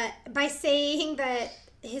by saying that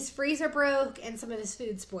his freezer broke and some of his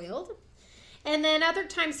food spoiled. And then other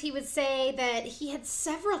times he would say that he had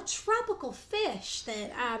several tropical fish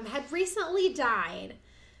that had recently died.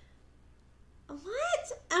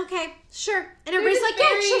 What? Okay, sure. And everybody's like,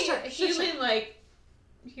 yeah, sure.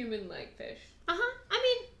 Human-like fish. I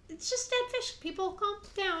mean, it's just dead fish. People, calm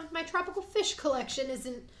down. My tropical fish collection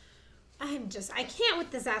isn't... I can't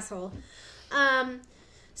with this asshole.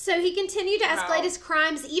 So he continued to escalate his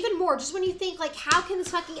crimes even more. Just when you think, like, how can this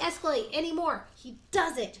fucking escalate anymore? He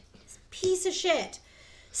does it. He's a piece of shit.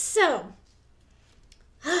 So,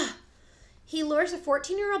 he lures a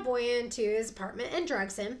 14-year-old boy into his apartment and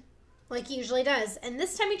drugs him, like he usually does. And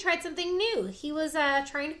this time he tried something new. He was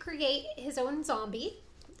trying to create his own zombie.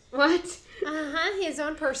 What? His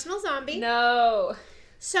own personal zombie. No.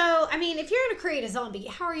 So, I mean, if you're going to create a zombie,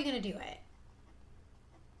 how are you going to do it?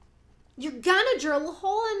 You're going to drill a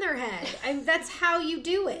hole in their head. That's how you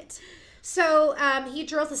do it. So, he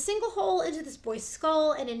drills a single hole into this boy's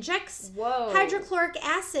skull and injects hydrochloric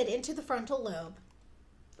acid into the frontal lobe.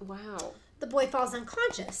 Wow. The boy falls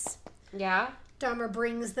unconscious. Yeah? Dahmer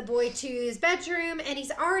brings the boy to his bedroom, and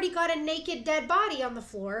he's already got a naked, dead body on the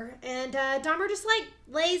floor. And Dahmer just, like,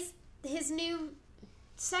 lays his new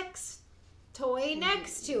sex toy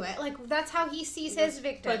next to it. Like, that's how he sees his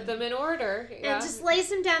victim. Put them in order. Yeah. And just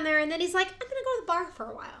lays him down there, and then he's like, I'm going to go to the bar for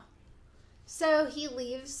a while. So he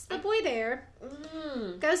leaves the boy there,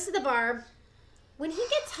 goes to the bar. When he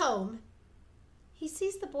gets home, he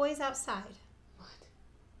sees the boys outside. What?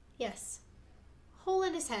 Yes. Hole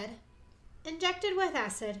in his head, injected with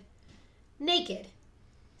acid, naked,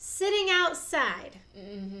 sitting outside.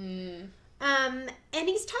 And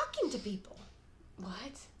he's talking to people.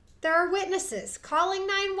 What? There are witnesses calling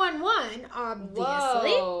 911,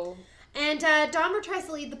 obviously. Whoa. And Dahmer tries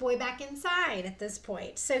to lead the boy back inside at this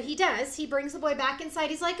point. So he does. He brings the boy back inside.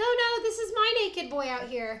 He's like, oh no, this is my naked boy out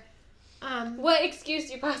here. What excuse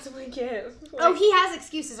do you possibly give? Oh, he has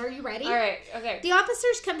excuses. Are you ready? All right, okay. The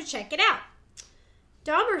officers come to check it out.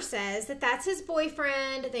 Dahmer says that that's his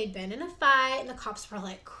boyfriend. They'd been in a fight, and the cops were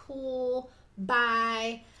like, cool,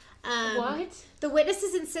 bye. What? The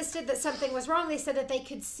witnesses insisted that something was wrong. They said that they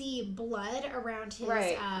could see blood around his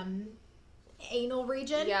anal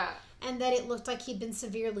region. Yeah. And that it looked like he'd been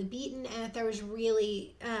severely beaten and that there was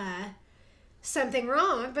really something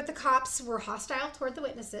wrong. But the cops were hostile toward the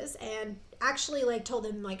witnesses and actually like told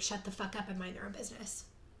them like shut the fuck up and mind their own business.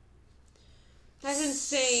 That's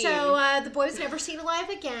insane. So the boy was never seen alive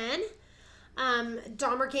again.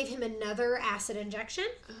 Dahmer gave him another acid injection.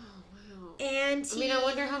 Oh, wow. And I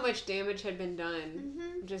wonder how much damage had been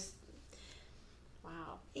done. Just,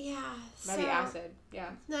 wow. Yeah. By the acid, yeah.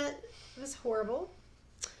 That was horrible.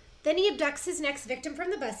 Then he abducts his next victim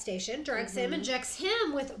from the bus station, drugs him, injects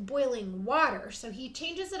him with boiling water. So he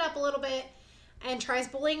changes it up a little bit. and tries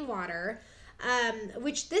boiling water,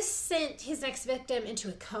 which this sent his next victim into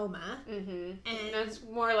a coma. Mm-hmm. And that's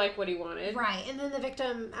more like what he wanted. Right. And then the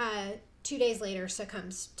victim, 2 days later,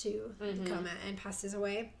 succumbs to the coma and passes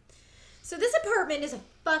away. So this apartment is a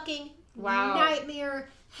fucking nightmare,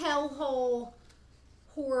 hellhole,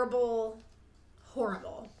 horrible.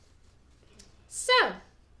 So,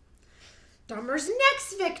 Dahmer's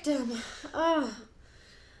next victim. Oh.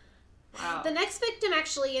 Wow. The next victim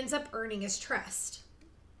actually ends up earning his trust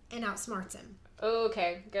and outsmarts him.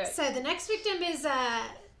 Okay, good. So the next victim is,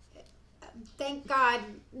 thank God,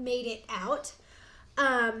 made it out.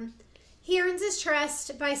 He earns his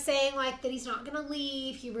trust by saying, like, that he's not going to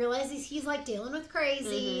leave. He realizes he's, like, dealing with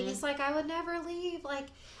crazy. And he's like, I would never leave. Like,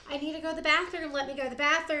 I need to go to the bathroom. Let me go to the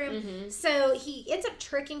bathroom. So he ends up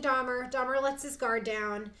tricking Dahmer. Dahmer lets his guard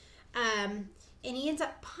down. And he ends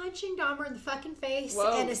up punching Dahmer in the fucking face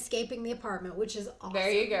and escaping the apartment, which is awesome.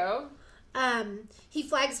 There you go. He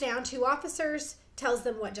flags down 2 officers, tells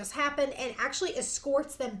them what just happened, and actually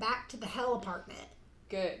escorts them back to the hell apartment.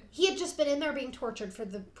 Good. He had just been in there being tortured for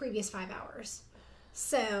the previous 5 hours.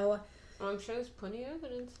 So... Well, I'm sure there's plenty of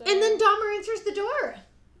evidence there. And then Dahmer answers the door.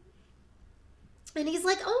 And he's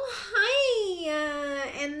like, oh,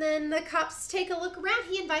 hi. And then the cops take a look around.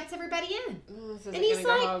 He invites everybody in. This and he's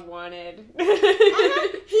like, how I wanted.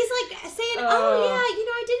 He's like saying, oh, yeah, you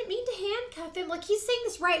know, I didn't mean to handcuff him. Like, he's saying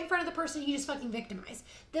this right in front of the person he just fucking victimized.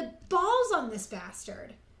 The balls on this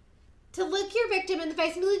bastard. To look your victim in the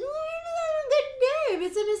face and be like, oh, good name.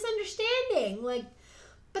 It's a misunderstanding. Like,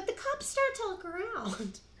 but the cops start to look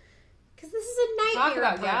around. Because this is a nightmare.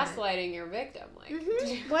 Talk about gaslighting your victim. Like,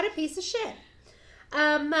 what a piece of shit.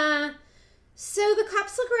 So the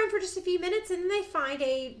cops look around for just a few minutes and then they find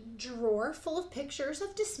a drawer full of pictures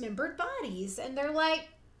of dismembered bodies. And they're like,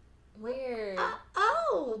 weird.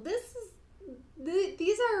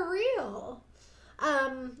 These are real.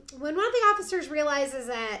 When one of the officers realizes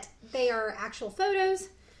that they are actual photos,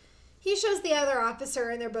 he shows the other officer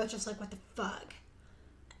and they're both just like, what the fuck?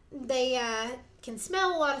 They, can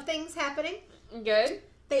smell a lot of things happening. Good.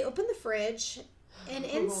 They open the fridge and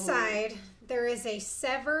inside there is a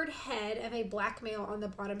severed head of a black male on the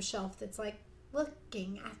bottom shelf that's like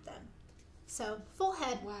looking at them. So full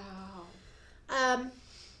head. Wow.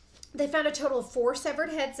 They found a total of 4 severed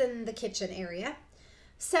heads in the kitchen area.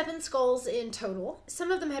 7 skulls in total.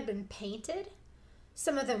 Some of them had been painted.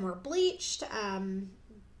 Some of them were bleached.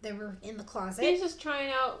 They were in the closet. He's just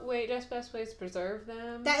trying out best ways to preserve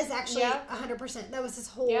them. That is actually 100%. That was his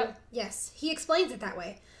whole... Yep. Yes. He explains it that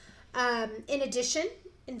way. In addition,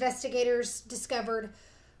 investigators discovered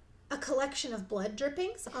a collection of blood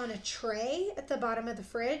drippings on a tray at the bottom of the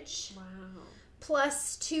fridge. Wow.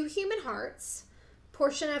 Plus 2 human hearts,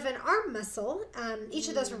 portion of an arm muscle. Each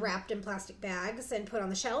of those were wrapped in plastic bags and put on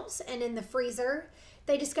the shelves. And in the freezer,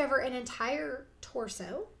 they discover an entire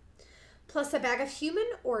torso, plus a bag of human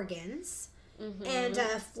organs, and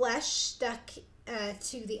flesh stuck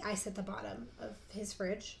to the ice at the bottom of his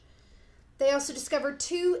fridge. They also discovered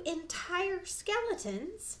 2 entire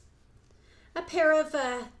skeletons, a pair of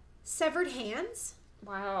severed hands.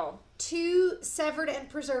 Wow. 2 severed and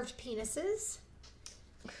preserved penises,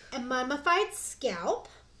 a mummified scalp,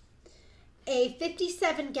 a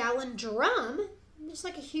 57-gallon drum, just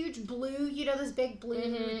like a huge blue, you know, those big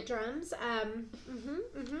blue drums.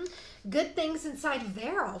 Good things inside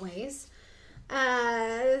there always.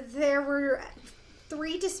 There were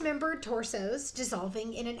 3 dismembered torsos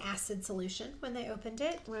dissolving in an acid solution when they opened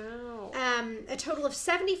it. Wow. A total of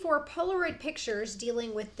 74 Polaroid pictures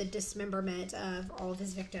dealing with the dismemberment of all of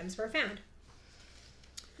his victims were found.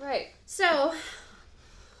 Right. So,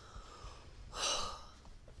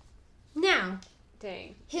 now,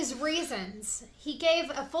 dang, his reasons. He gave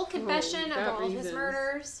a full confession of all of his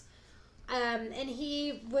murders. And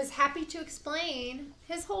he was happy to explain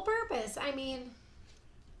his whole purpose. I mean...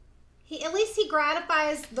 At least he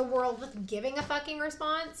gratifies the world with giving a fucking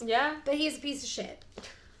response. Yeah. But he's a piece of shit.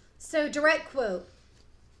 So, direct quote.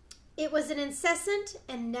 It was an incessant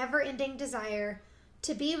and never-ending desire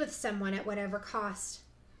to be with someone at whatever cost.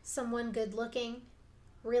 Someone good-looking,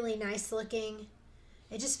 really nice-looking.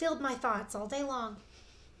 It just filled my thoughts all day long.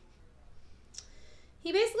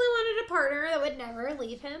 He basically wanted a partner that would never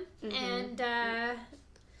leave him. And,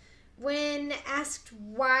 when asked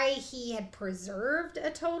why he had preserved a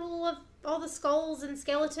total of all the skulls and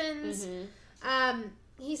skeletons,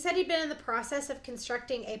 he said he'd been in the process of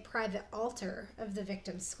constructing a private altar of the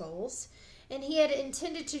victims' skulls, and he had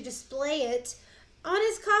intended to display it on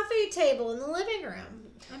his coffee table in the living room.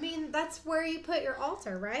 I mean, that's where you put your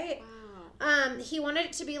altar, right? Wow. He wanted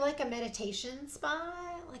it to be like a meditation spot,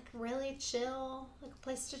 like really chill, like a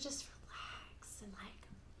place to just relax and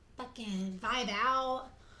fucking vibe out.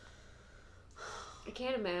 I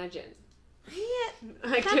can't imagine.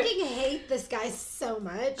 I fucking hate this guy so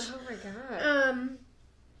much. Oh my god.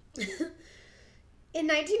 In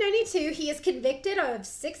 1992, he is convicted of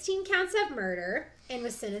 16 counts of murder and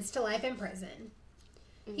was sentenced to life in prison.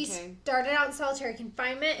 Okay. He started out in solitary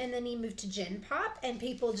confinement, and then he moved to Gin Pop, and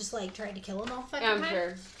people just tried to kill him all fucking time. I'm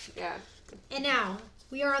sure. Yeah. And now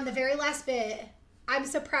we are on the very last bit. I'm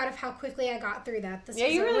so proud of how quickly I got through that. This was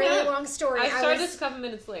a really long story. I started this a couple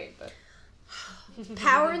minutes late, but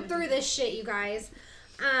powering through this shit, you guys.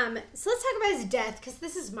 So let's talk about his death, because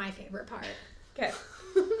this is my favorite part. Okay.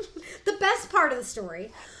 The best part of the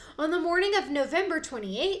story. On the morning of November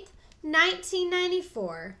 28th,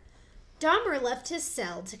 1994, Dahmer left his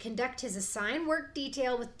cell to conduct his assigned work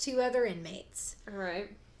detail with 2 other inmates. All right.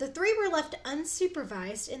 The 3 were left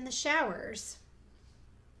unsupervised in the showers.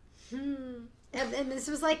 And this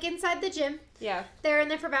was inside the gym. Yeah. They were in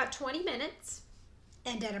there for about 20 minutes.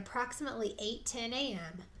 And at approximately 8:10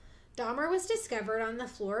 a.m., Dahmer was discovered on the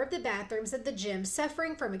floor of the bathrooms at the gym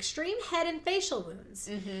suffering from extreme head and facial wounds.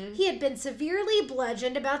 Mm-hmm. He had been severely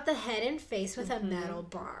bludgeoned about the head and face with a metal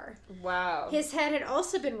bar. Wow. His head had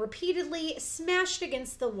also been repeatedly smashed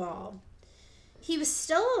against the wall. He was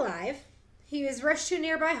still alive. He was rushed to a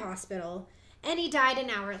nearby hospital, and he died an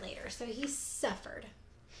hour later. So he suffered.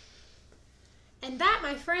 And that,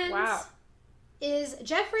 my friends, is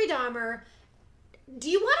Jeffrey Dahmer. Do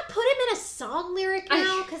you want to put him in a song lyric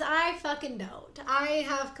now? Because I fucking don't. I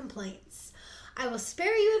have complaints. I will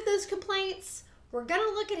spare you of those complaints. We're going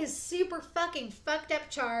to look at his super fucking fucked up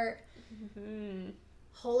chart. Mm-hmm.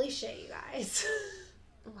 Holy shit, you guys.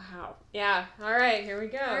 Wow. Yeah. All right. Here we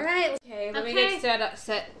go. All right. Okay. Let me get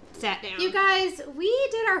sat down. You guys, we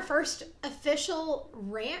did our first official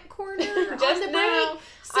rant corner on the break.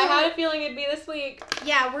 So, I had a feeling it'd be this week.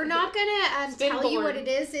 Yeah, we're not going to tell you what it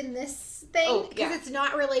is in this thing because it's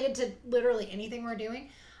not related to literally anything we're doing.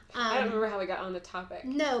 I don't remember how we got on the topic.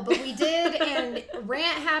 No, but we did, and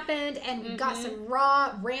rant happened, and we got some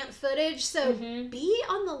raw rant footage, so be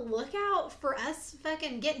on the lookout for us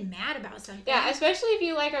fucking getting mad about something. Yeah, especially if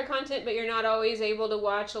you like our content, but you're not always able to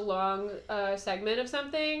watch a long segment of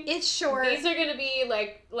something. It's short. These are going to be,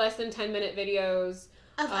 less than 10-minute videos.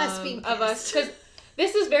 Of us being pissed. Of us, because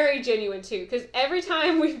this is very genuine, too, because every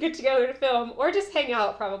time we get together to film, or just hang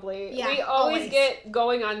out, probably, we always get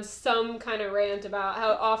going on some kind of rant about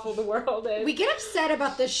how awful the world is. We get upset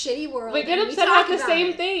about the shitty world. We get upset about the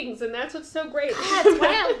same things, and that's what's so great. That's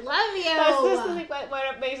why I love you. That's just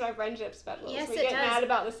what makes our friendship special. Yes, we get mad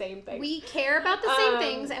about the same things. We care about the same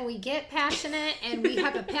things, and we get passionate, and we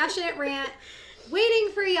have a passionate rant waiting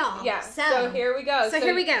for y'all. Yeah, so here we go. So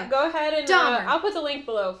here we go. Go ahead and I'll put the link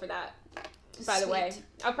below for that. By the way,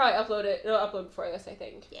 I'll probably upload it. It'll upload before this, I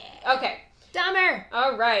think. Yeah. Okay. Dahmer.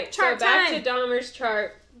 All right. Chart so back time. to Dahmer's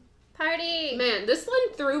chart. Party. Man, this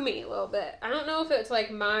one threw me a little bit. I don't know if it's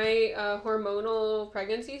my hormonal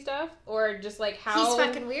pregnancy stuff or just how he's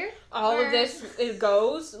fucking weird. All of this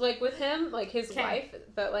goes with him, his life.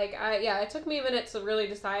 But it took me a minute to really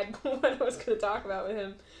decide what I was going to talk about with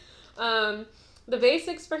him. The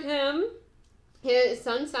basics for him: his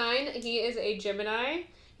sun sign. He is a Gemini.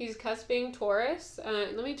 He's cusping Taurus.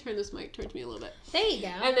 Let me turn this mic towards me a little bit. There you go.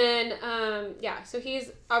 And then, so he's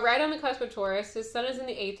right on the cusp of Taurus. His sun is in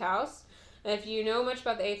the 8th house. And if you know much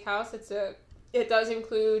about the 8th house, it does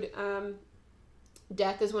include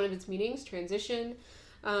death as one of its meanings, transition,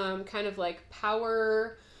 kind of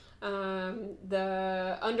power,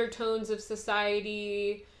 the undertones of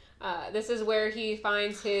society. This is where he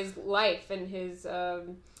finds his life and his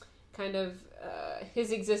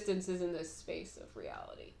his existence is in this space of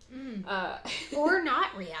reality. Or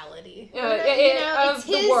not reality. It's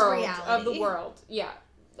his reality. Of the reality. world, yeah.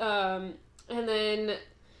 And then,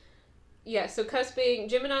 so cusping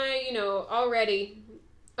Gemini, already.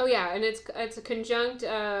 Oh, yeah, and it's a conjunct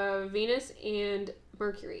Venus and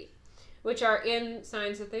Mercury, which are in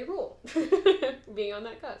signs that they rule, being on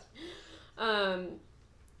that cusp.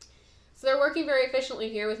 So they're working very efficiently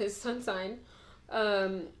here with his sun sign.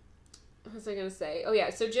 What was I going to say? Oh, yeah.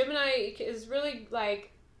 So Gemini is really kind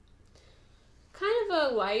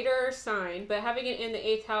of a lighter sign, but having it in the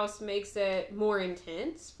 8th house makes it more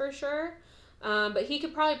intense for sure. But he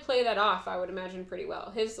could probably play that off, I would imagine, pretty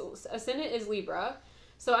well. His ascendant is Libra.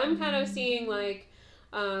 So I'm kind of seeing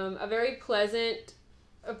a very pleasant,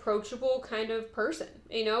 approachable kind of person.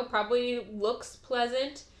 Probably looks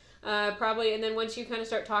pleasant. Probably, and then once you kind of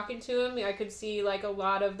start talking to him, I could see a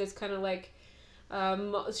lot of this kind of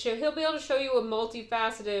he'll be able to show you a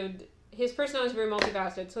multifaceted. His personality is very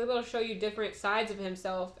multifaceted, so he'll be able to show you different sides of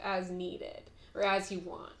himself as needed, or as he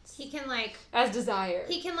wants. He can like as desired.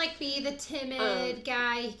 He can like be the timid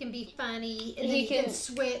guy. He can be funny, and he can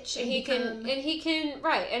switch. And he can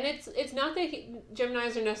right. And it's not that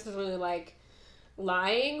Geminis are necessarily like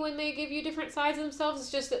lying when they give you different sides of themselves.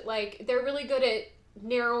 It's just that like they're really good at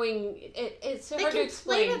narrowing it. It's hard to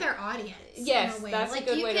explain. They can play to their audience. Yes, in a way. that's a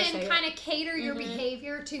good way to say it. You can kind of cater your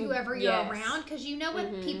behavior to whoever you're around because you know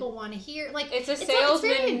what people want to hear. Like it's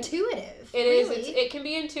salesman. It's very intuitive. It is. It can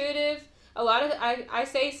be intuitive. A lot of I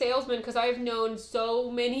say salesman because I've known so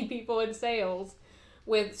many people in sales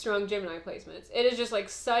with strong Gemini placements. It is just like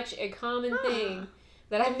such a common thing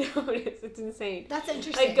that I've noticed. It's insane. That's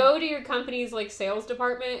interesting. Like go to your company's like sales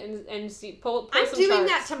department and see pull I'm some doing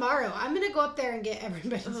charts. that tomorrow. I'm gonna go up there and get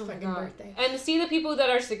everybody's fucking birthday. And see the people that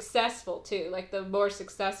are successful too, like the more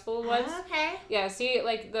successful ones. Okay. Yeah, see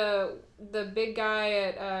like the big guy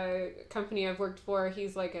at a company I've worked for,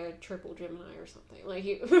 he's like a triple Gemini or something. Like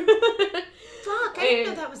he Fuck, I didn't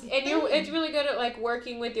know that was a thing. It's really good at like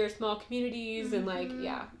working with your small communities and like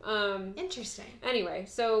Interesting. Anyway,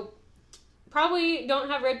 so probably don't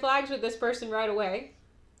have red flags with this person right away.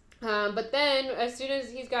 But then as soon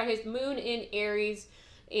as he's got his moon in Aries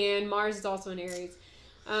and Mars is also in Aries.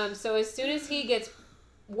 So as soon as he gets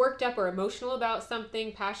worked up or emotional about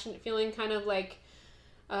something, passionate, feeling kind of like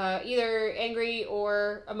either angry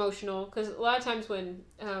or emotional, because a lot of times when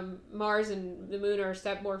Mars and the moon are a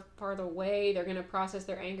step more farther away, they're going to process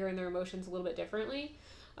their anger and their emotions a little bit differently.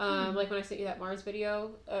 Like when I sent you that Mars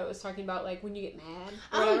video, it was talking about like when you get mad.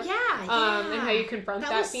 Oh yeah. And how you confront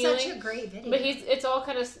that feeling. That was such a great video. But it's all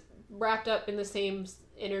kind of wrapped up in the same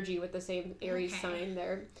energy with the same Aries sign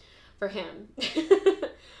there for him.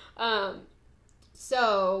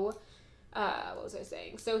 So what was I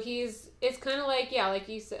saying? So it's kind of like, like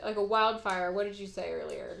you said, like a wildfire. What did you say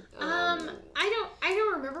earlier? I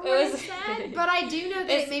don't remember what I said, but I do know that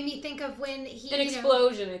it made me think of when he an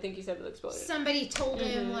explosion. I think you said an explosion. Somebody told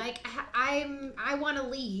him like I want to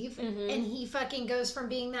leave, and he fucking goes from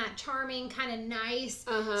being that charming, kind of nice,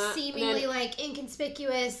 seemingly like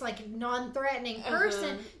inconspicuous, like non-threatening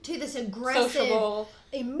person to this aggressive. Sociable.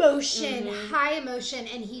 Emotion, high emotion,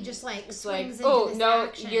 and he just like swings into this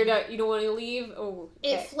action. You're not. You don't want to leave. Oh,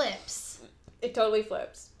 okay. It flips. It totally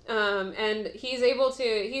flips. And he's able to.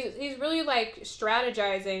 He's really like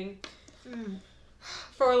strategizing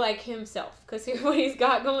for like himself because what he's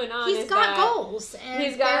got going on. He's got goals, and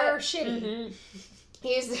they're shitty.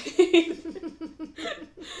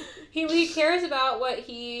 He cares about what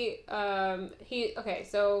he. Okay,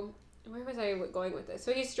 so where was I going with this?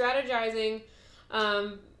 So he's strategizing.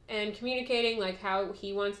 And communicating like how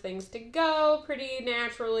he wants things to go pretty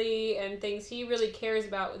naturally and things he really cares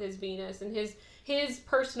about with his Venus and his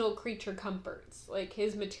personal creature comforts, like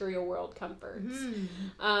his material world comforts,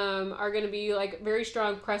 are going to be like very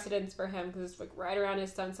strong precedents for him because it's like right around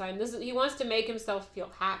his sun sign. He wants to make himself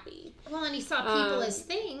feel happy. Well, and he saw people as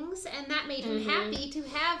things, and that made him happy to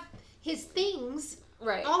have his things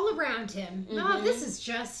all around him. Oh, this is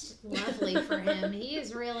just lovely for him. He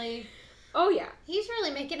is really... Oh, yeah. He's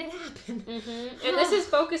really making it happen. And this is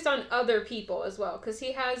focused on other people as well, because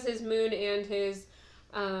he has his moon and his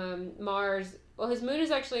Mars. Well, his moon is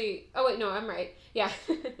actually... Oh, wait, no, I'm right. Yeah.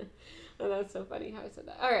 Oh, that's so funny how I said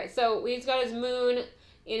that. All right, so he's got his moon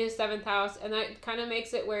in his 7th house, and that kind of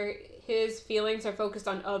makes it where his feelings are focused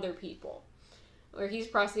on other people, where he's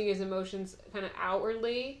processing his emotions kind of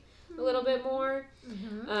outwardly a little bit more.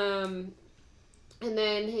 And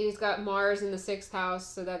then he's got Mars in the 6th house,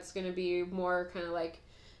 so that's going to be more kind of like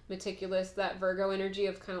meticulous, that Virgo energy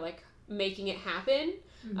of kind of like making it happen.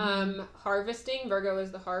 Harvesting. Virgo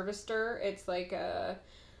is the harvester. It's like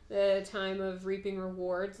the time of reaping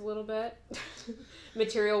rewards a little bit.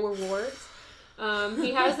 Material rewards.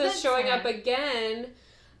 He has this showing up again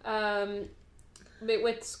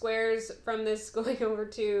with squares from this going over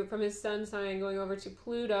to, from his sun sign going over to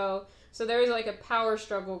Pluto. So there's like a power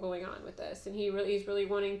struggle going on with this, and he's really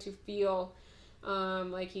wanting to feel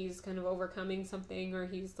like he's kind of overcoming something, or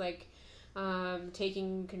he's like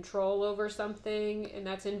taking control over something, and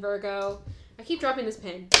that's in Virgo. I keep dropping this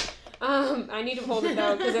pen. I need to hold it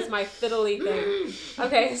though because it's my fiddly thing.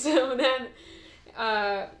 Okay, so then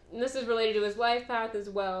and this is related to his life path as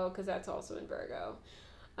well because that's also in Virgo.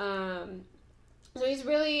 So he's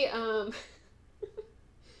really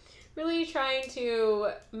really trying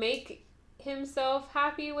to make himself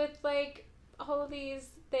happy with like all of these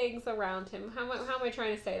things around him. How am I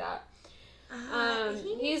trying to say that?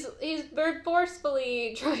 He's very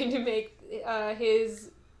forcefully trying to make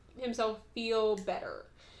himself feel better.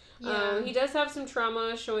 Yeah. He does have some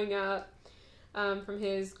trauma showing up from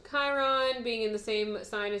his Chiron being in the same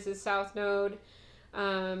sign as his South Node.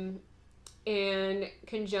 and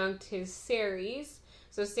conjunct his Ceres.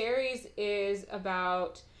 So Ceres is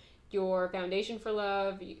about your foundation for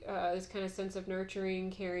love, this kind of sense of nurturing,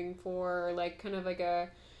 caring for, like kind of like a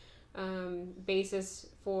basis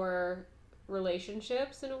for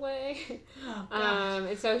relationships in a way. Oh, gosh.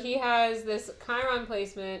 And so he has this Chiron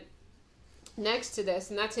placement next to this,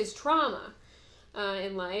 and that's his trauma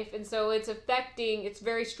in life. And so it's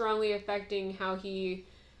very strongly affecting how he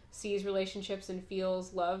sees relationships and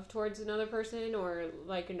feels love towards another person, or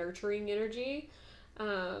like a nurturing energy.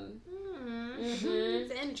 It's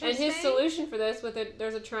interesting. And his solution for this,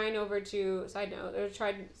 there's a trine over to, side note, there's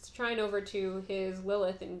a trine over to his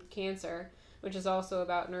Lilith in Cancer, which is also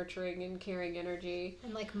about nurturing and caring energy.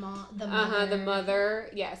 And like the mother. The mother,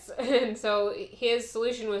 yes. And so his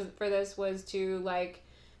solution was to like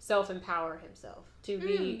self-empower himself. To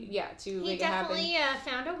be, to make it happen. He definitely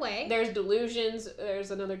found a way. There's delusions.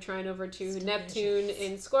 There's another trine over to Neptune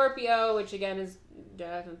in Scorpio, which again is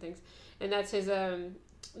death and things. And that's his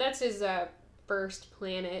first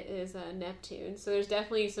planet is Neptune. So there's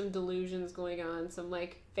definitely some delusions going on, some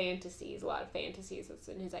like fantasies, a lot of fantasies that's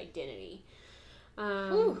in his identity.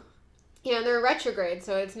 Yeah, and they're retrograde,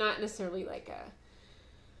 so it's not necessarily like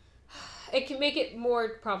it can make it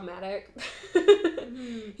more problematic.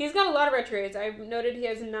 He's got a lot of retrogrades. I've noted he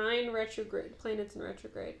has 9 retrograde planets in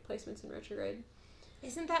retrograde, placements in retrograde.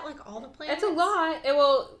 Isn't that like all the planets? That's a lot.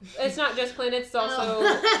 It's not just planets, it's also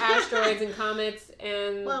asteroids and comets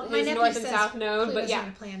and his north and south node. But yeah, not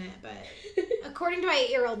a planet, but according to my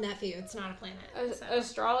 8-year-old nephew, it's not a planet.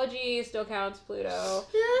 Astrology still counts Pluto.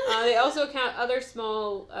 They also count other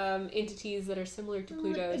small entities that are similar to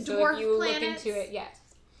Pluto. So if you look into it, yes.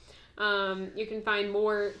 You can find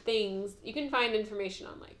more things. You can find information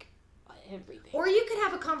on like everything. Or you could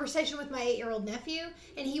have a conversation with my 8-year-old nephew,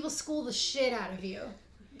 and he will school the shit out of you.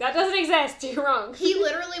 That doesn't exist. You're wrong. He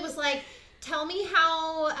literally was like, "Tell me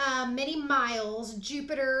how many miles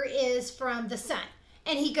Jupiter is from the sun."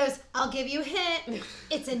 And he goes, "I'll give you a hint.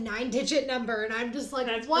 It's a 9-digit number." And I'm just like,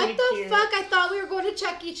 "What the fuck? I thought we were going to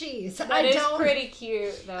Chuck E. Cheese." That is pretty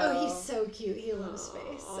cute, though. Oh, he's so cute. He loves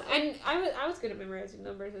space. And I was good at memorizing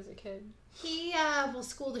numbers as a kid. He will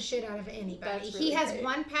school the shit out of anybody. Really he has great.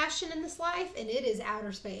 one passion in this life, and it is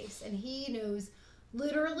outer space. And he knows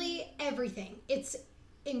literally everything. It's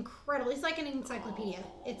incredible. He's like an encyclopedia.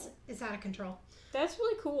 It's out of control. That's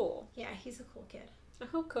really cool. Yeah, he's a cool kid. I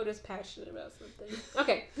hope Coda's passionate about something.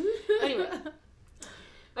 Okay. Anyway.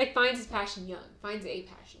 Like, finds his passion young. Finds a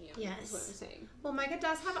passion young. Yes. Is what I'm saying. Well, Micah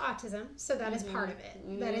does have autism, so that is part of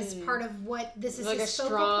it. That is part of what this is, like his a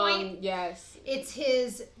focal strong, point. yes. It's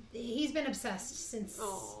his, he's been obsessed since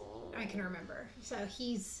I can remember. So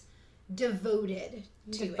he's devoted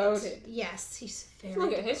to it. Yes, he's very Look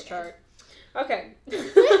devoted. at his chart. Okay.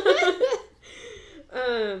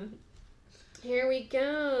 Here we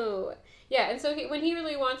go. Yeah, and so when he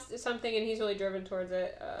really wants something and he's really driven towards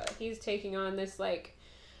it, he's taking on this, like,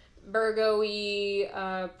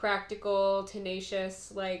 Virgo-y, practical,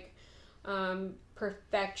 tenacious, like,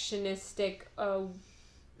 perfectionistic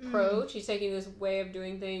approach. He's taking this way of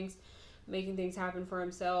doing things, making things happen for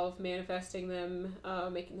himself, manifesting them,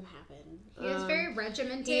 making them happen. He is very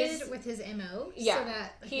regimented with his MO. Yeah, so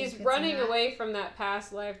that he's running away from that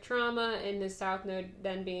past life trauma, and his south node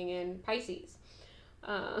then being in Pisces.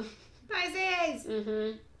 Pisces!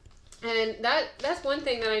 Mm-hmm. And that's one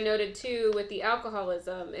thing that I noted too with the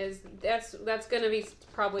alcoholism is that's going to be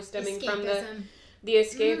probably stemming from the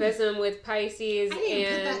escapism with Pisces. I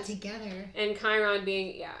didn't put that together. And Chiron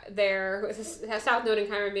being there, South Node and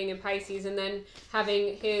Chiron being in Pisces, and then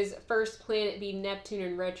having his first planet be Neptune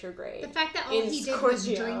in retrograde. The fact that all he did was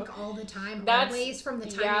drink all the time, always from the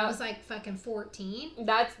time he was like fucking 14.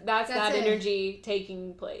 That's that energy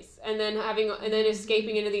taking place, and then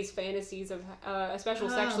escaping into these fantasies of sexual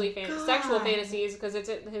fantasies because it's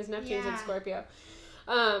his Neptune's in Scorpio.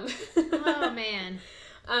 Oh man.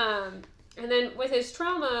 And then with his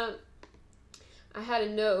trauma, I had a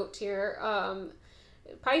note here.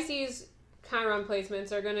 Pisces Chiron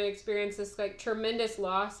placements are going to experience this like tremendous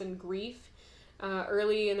loss and grief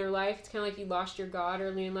early in their life. It's kind of like you lost your God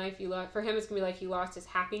early in life. For him, it's going to be like he lost his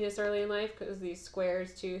happiness early in life because these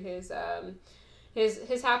squares to his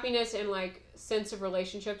happiness and like sense of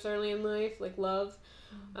relationships early in life, like love,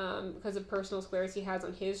 because of personal squares he has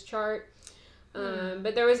on his chart.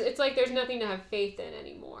 But it's like there's nothing to have faith in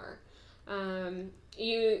anymore.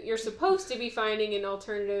 You're supposed to be finding an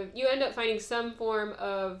alternative. You end up finding some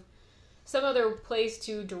other place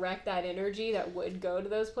to direct that energy that would go to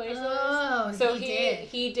those places. Oh, so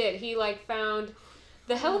he did. He like found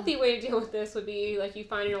the healthy way to deal with this would be like you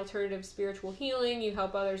find an alternative spiritual healing. You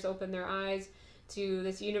help others open their eyes to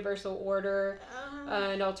this universal order,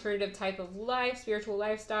 an alternative type of life, spiritual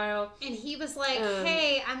lifestyle. And he was like,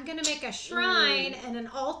 hey, I'm going to make a shrine and an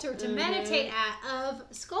altar to meditate at of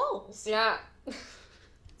skulls. Yeah.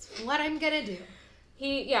 That's what I'm going to do.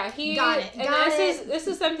 He got it. And this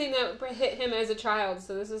is something that hit him as a child.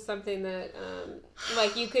 So this is something that,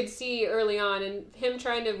 like you could see early on, and him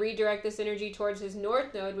trying to redirect this energy towards his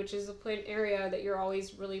north node, which is a point area that you're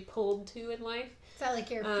always really pulled to in life. Is that like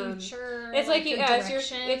your future? It's like your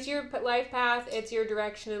direction? it's your life path. It's your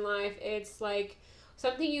direction in life. It's like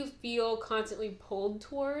something you feel constantly pulled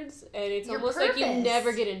towards, and it's your almost purpose. Like you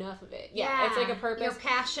never get enough of it. Yeah, it's like a purpose. Your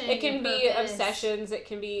passion. It can be obsessions. It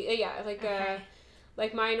can be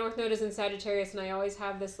like my North Node is in Sagittarius, and I always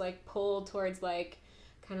have this like pull towards like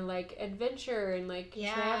kind of like adventure and like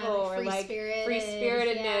travel or like free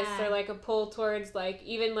spiritedness or like a pull towards like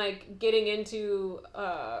even like getting into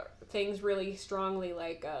things really strongly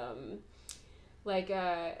like a not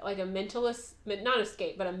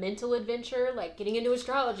escape but a mental adventure, like getting into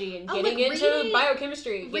astrology and getting like into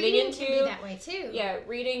biochemistry, getting into can be that way too. Yeah,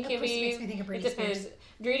 reading can be. Makes me think of Britney Spears. Depends.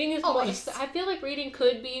 Reading is more. I feel like reading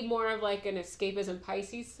could be more of like an escapism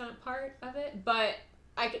Pisces part of it, but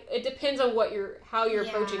it depends on how you're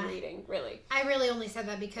approaching reading. Really, I really only said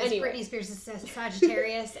that because Britney Spears is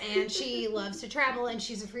Sagittarius and she loves to travel and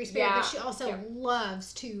she's a free spirit, but she also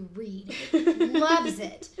loves to read, loves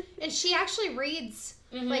it, and she actually reads.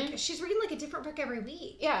 Like she's reading like a different book every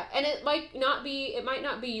week. Yeah, and it might not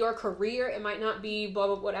be your career, it might not be blah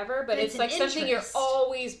blah whatever, but it's like something you're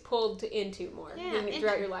always pulled into more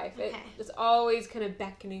throughout your life. It's always kind of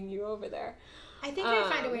beckoning you over there. I think I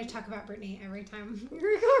find a way to talk about Britney every time we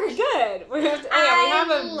record. Good. We have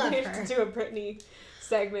to do a Britney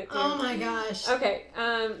segment. Oh my gosh. Okay.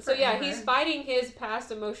 So he's fighting his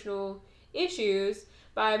past emotional issues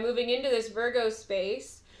by moving into this Virgo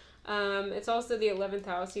space. It's also the 11th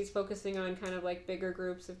house. He's focusing on kind of like bigger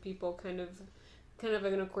groups of people, kind of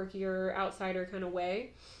in a quirkier outsider kind of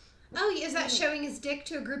way. Oh, is that showing his dick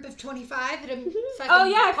to a group of 25 at a fucking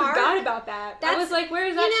I forgot about that. I was like, where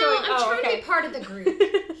is that showing? I'm trying to be part of the group.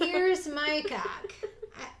 Here's my cock.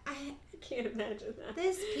 I can't imagine that.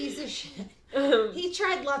 This piece of shit. He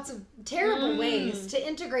tried lots of terrible ways to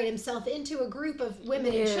integrate himself into a group of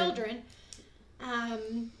women and children. Oh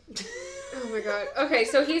my god. Okay,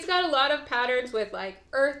 so he's got a lot of patterns with like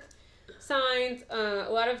earth signs, a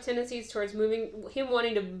lot of tendencies towards him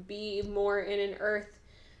wanting to be more in an earth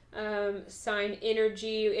sign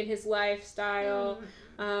energy in his lifestyle.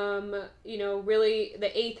 Really the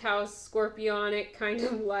 8th house scorpionic kind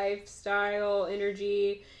of lifestyle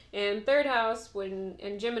energy, and 3rd house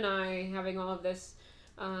and Gemini having all of this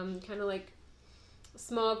kind of like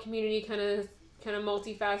small community kind of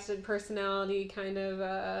multifaceted personality, kind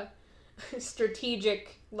of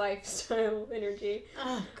strategic lifestyle energy.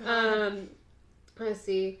 Oh god. Let's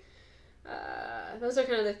see. Those are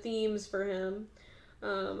kind of the themes for him.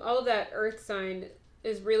 All of that earth sign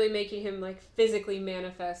is really making him like physically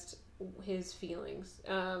manifest his feelings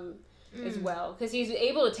as well, because he's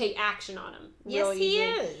able to take action on them. Yes, he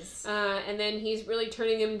is. And then he's really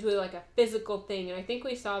turning him into like a physical thing, and I think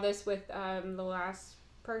we saw this with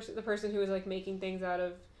the person who was like making things out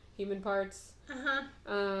of human parts. I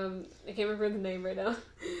can't remember the name right now.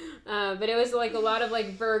 But it was like a lot of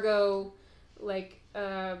like Virgo, like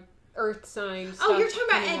earth sign stuff. Oh, you're talking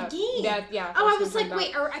about Ed Gein. Yeah. Oh, I was like,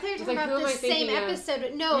 wait, I thought you were talking about the same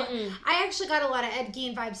episode. No, I actually got a lot of Ed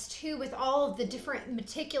Gein vibes too, with all of the different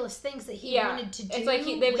meticulous things that he wanted to do. It's like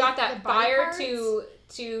they've got that fire to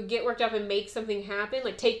get worked up and make something happen,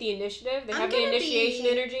 like take the initiative. They have the initiation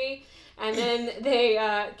energy. And then they,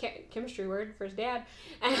 chemistry word for his dad.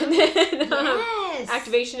 And then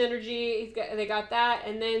activation energy, they got that.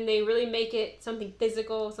 And then they really make it something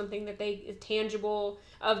physical, something that is tangible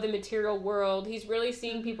of the material world. He's really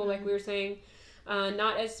seeing people, like we were saying,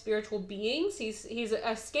 not as spiritual beings. He's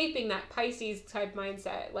escaping that Pisces type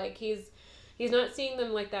mindset. Like he's not seeing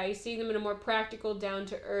them like that. He's seeing them in a more practical,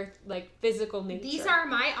 down-to-earth, like, physical nature. These are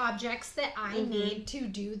my objects that I need to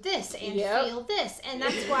do this and feel this. And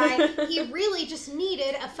that's why he really just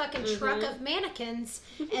needed a fucking truck of mannequins.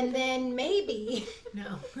 And then maybe...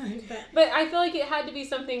 No. But I feel like it had to be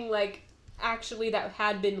something, like, actually that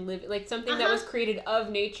had been lived, like something that was created of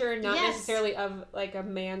nature, not necessarily of like a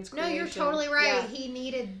man's creation. No, you're totally right. He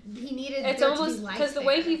needed it's almost because the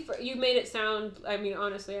way you made it sound, I mean,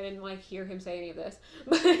 honestly, I didn't like hear him say any of this,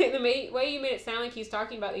 but the way you made it sound like he's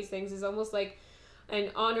talking about these things is almost like an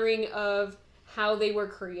honoring of how they were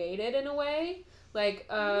created in a way. Like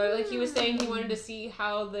he was saying, he wanted to see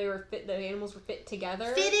how they were fit. The animals were fitted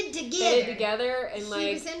together, and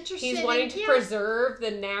like he's wanting to preserve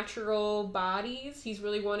the natural bodies. He's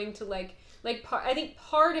really wanting to I think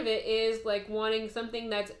part of it is like wanting something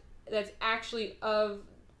that's actually of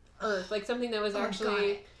Earth, like something that was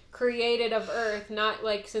actually created of Earth, not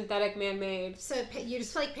like synthetic man-made. So you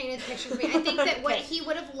just like painted the picture for me. I think that what he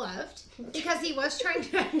would have loved, because he was trying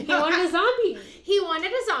to... He wanted a zombie. He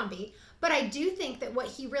wanted a zombie. But I do think that what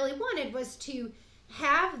he really wanted was to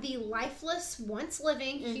have the lifeless, once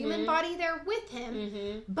living human body there with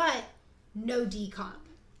him, but no decomp.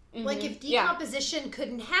 Like if decomposition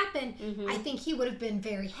couldn't happen, I think he would have been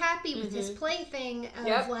very happy with his plaything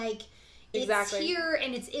of like, it's here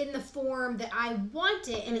and it's in the form that I want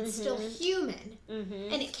it, and it's still human,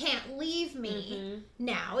 and it can't leave me.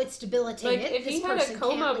 Now it's debilitated. Like if he had a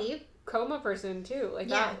coma person too, like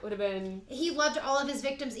that would have been... He loved all of his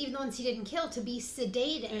victims, even the ones he didn't kill, to be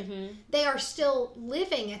sedated. They are still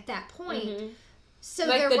living at that point. So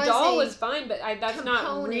like there the was doll was fine, but that's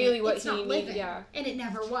not really what he needed. Yeah, and it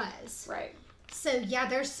never was. Right. So yeah,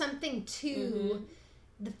 there's something to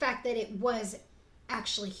the fact that it was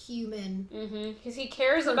actually human. Because he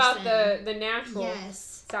cares about the natural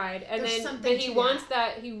side, and but he wants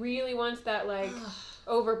that. He really wants that like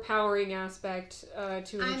overpowering aspect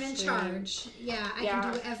to an I'm in charge. Yeah, I can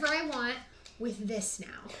do whatever I want with this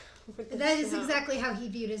now. That is exactly how he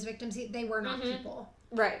viewed his victims. They were not people.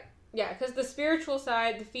 Right. Yeah, because the spiritual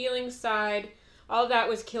side, the feelings side, all of that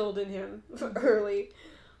was killed in him early.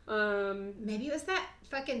 Maybe it was that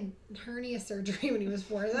fucking hernia surgery when he was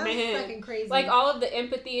 4. That was fucking crazy. Like all of the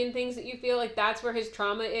empathy and things that you feel, like that's where his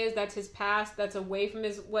trauma is. That's his past. That's away from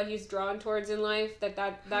what he's drawn towards in life.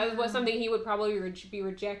 That is what something he would probably be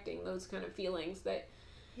rejecting. Those kind of feelings that.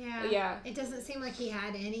 Yeah. It doesn't seem like he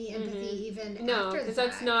had any empathy even after No, because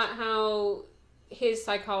that's not how his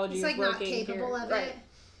psychology is working. He's like not capable of it.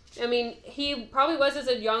 I mean, he probably was as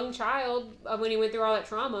a young child when he went through all that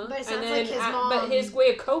trauma. But it sounds like his mom... But his way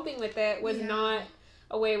of coping with it was not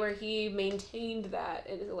a way where he maintained that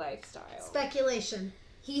in his lifestyle. Speculation.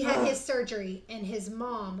 He had his surgery, and his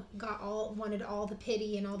mom wanted all the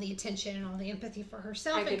pity and all the attention and all the empathy for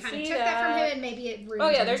herself, and kind of took that from him, and maybe it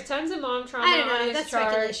ruined him. There's tons of mom trauma on his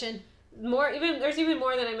chart. Speculation. There's even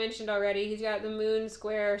more than I mentioned already. He's got the Moon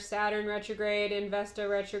square, Saturn retrograde, and Vesta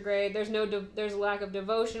retrograde. There's a lack of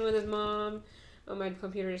devotion with his mom. Oh, my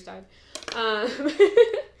computer just died.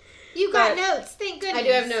 You got notes, thank goodness. I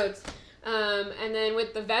do have notes. And then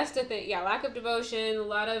with the Vesta thing, lack of devotion, a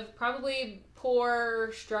lot of probably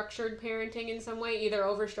poor structured parenting in some way, either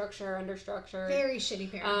overstructure or understructure. Very shitty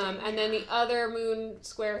parenting. And then the other Moon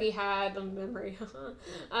square he had, the memory,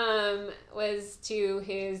 was to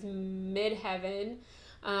his midheaven.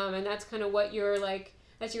 And that's kind of what you're like,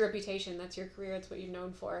 that's your reputation, that's your career, that's what you're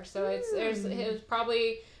known for. So it was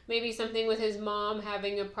probably maybe something with his mom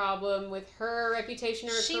having a problem with her reputation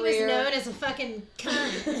or she career. She was known as a fucking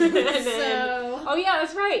cunt. So oh yeah,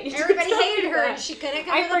 that's right. Everybody hated her and she couldn't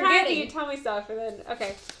come to the party. I forget that you tell me stuff and then,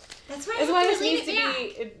 okay. That's why this needs to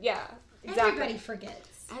be, exactly. Everybody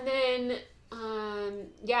forgets. And then,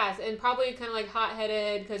 and probably kind of like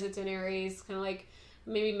hot-headed because it's in Aries, kind of like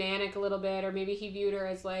maybe manic a little bit, or maybe he viewed her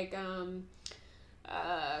as like,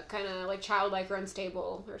 kind of like childlike or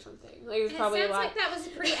unstable or something. Like it was probably a lot. Like that was a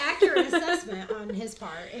pretty accurate assessment on his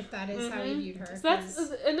part, if that is how he viewed her. So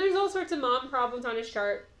and there's all sorts of mom problems on his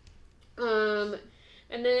chart. And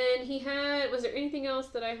then he had, was there anything else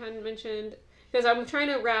that I hadn't mentioned? Because I'm trying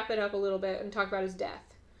to wrap it up a little bit and talk about his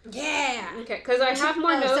death. Yeah. Okay, because I have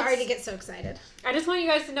more notes. Sorry to get so excited. I just want you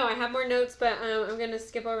guys to know I have more notes, but I'm going to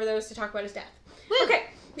skip over those to talk about his death. Woo. Okay.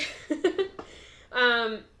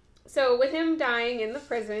 So with him dying in the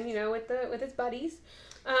prison, with his buddies,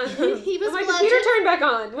 he was. My computer turned back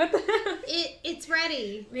on. What the? It's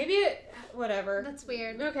ready. Maybe whatever. That's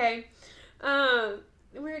weird. Okay.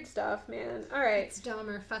 Weird stuff, man. All right. It's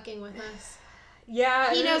Dahmer fucking with us.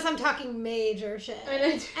 Yeah. He knows I'm talking major shit,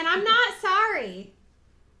 and I'm not sorry.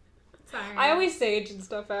 Sorry. I always sage and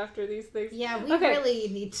stuff after these things. Yeah, we really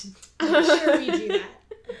need to make sure we do that.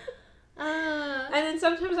 And then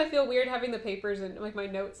sometimes I feel weird having the papers and like my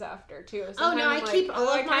notes after too. Sometimes I keep all of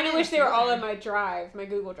mine. I kind of wish they were all in my drive, my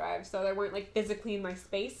Google Drive, so they weren't like physically in my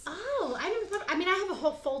space. Oh, I never thought. I mean, I have a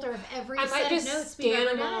whole folder of every set of notes. I might just scan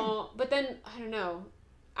them all, but then I don't know.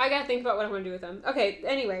 I gotta think about what I'm gonna do with them. Okay.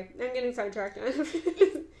 Anyway, I'm getting sidetracked.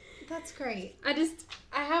 That's great. I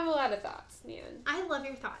have a lot of thoughts, man. I love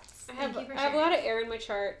your thoughts. I have a lot of air in my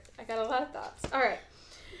chart. I got a lot of thoughts. All right.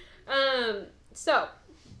 So.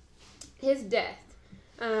 His death.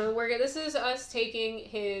 This is us taking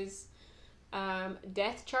his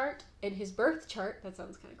death chart and his birth chart. That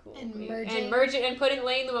sounds kind of cool. And merging and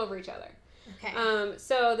laying them over each other. Okay.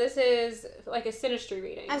 So this is like a synastry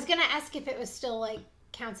reading. I was gonna ask if it was still like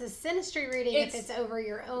counts as synastry reading if it's over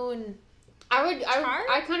your own.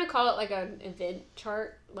 I kind of call it like an event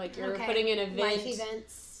chart. Like you're putting an event, life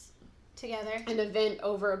events together. An event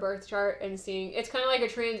over a birth chart and seeing. It's kind of like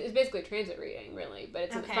it's basically a transit reading, really, but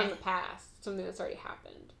it's from the past, something that's already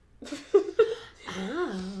happened.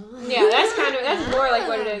 Oh. Yeah, that's more like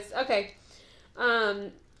what it is. Okay.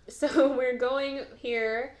 So we're going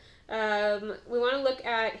here. We want to look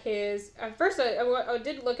at his. First, I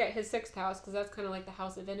did look at his 6th house because that's kind of like the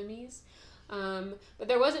house of enemies. But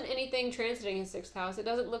there wasn't anything transiting his 6th house. It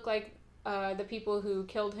doesn't look like the people who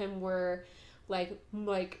killed him were like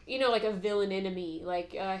a villain enemy,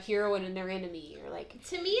 like a hero and their enemy, or like.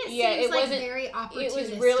 To me, it seems like very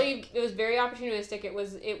opportunistic. It was very opportunistic.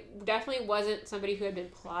 It definitely wasn't somebody who had been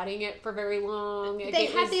plotting it for very long. They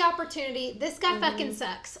had the opportunity. This guy fucking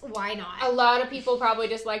sucks. Why not? A lot of people probably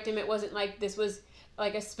disliked him. It wasn't like this was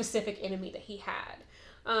like a specific enemy that he had.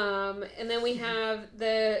 And then we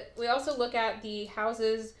also look at the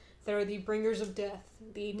houses that are the bringers of death,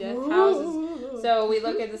 the death houses. So we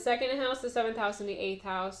look at the 2nd house, the 7th house, and the 8th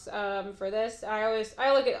house. For this,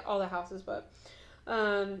 I look at all the houses, but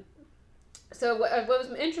so what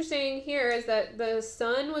was interesting here is that the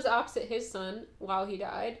sun was opposite his sun while he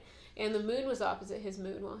died, and the moon was opposite his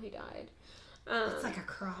moon while he died. It's like a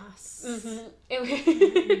cross.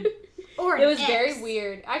 Mm-hmm. Or it was X. Very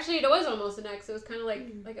weird. Actually, it was almost an X. It was kind of like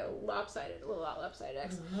a little lopsided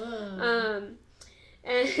X.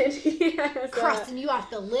 And crossing you off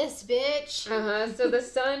the list, bitch. So the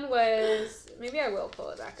sun was. Maybe I will pull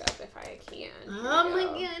it back up if I can. Oh my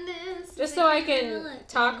goodness! Just so I can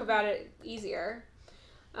talk about it easier.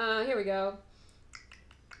 Here we go.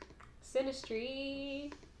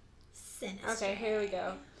 Synastry. Okay, here we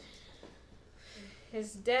go.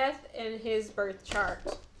 His death and his birth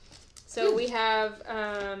chart. So we have,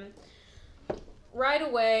 right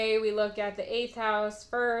away, we look at the 8th house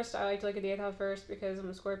first. I like to look at the 8th house first because I'm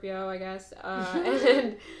a Scorpio, I guess.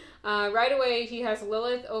 And right away, he has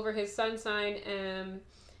Lilith over his sun sign, and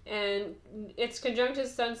it's conjunct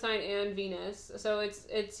his sun sign and Venus. So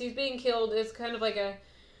he's being killed. It's kind of like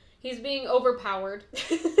he's being overpowered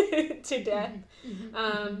to death.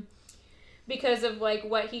 Because of like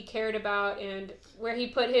what he cared about and where he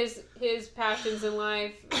put his passions in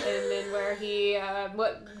life, and then where he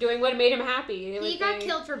what made him happy. He got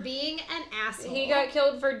killed for being an asshole. He got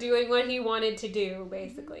killed for doing what he wanted to do,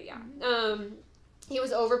 basically. Yeah. He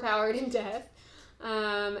was overpowered in death.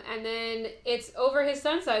 And then it's over his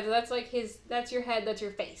sun side. So that's like that's your head, that's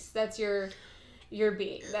your face, that's your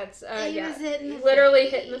being. That's literally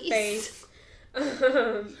hit in the face.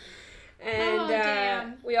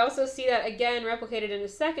 And we also see that again replicated in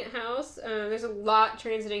his 2nd house. There's a lot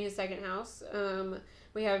transiting his 2nd house.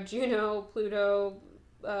 We have Juno, Pluto,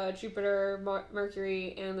 Jupiter,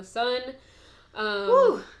 Mercury, and the Sun.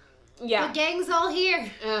 Woo! Yeah. The gang's all here.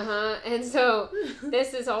 And so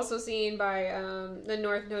this is also seen by the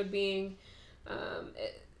North Node being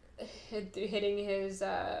hitting his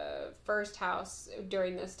 1st house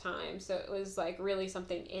during this time. So it was like really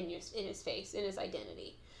something in his face, in his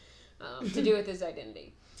identity. To do with his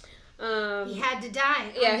identity. He had to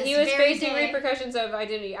die. Yeah, he was facing repercussions of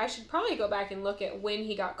identity. I should probably go back and look at when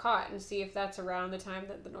he got caught and see if that's around the time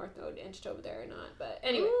that the North Node inched over there or not. But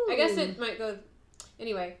anyway, I guess it might go...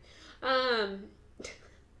 Anyway. Alright,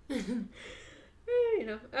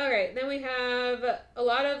 then we have a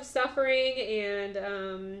lot of suffering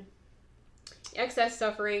and excess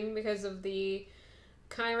suffering because of the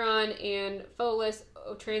Chiron and Pholus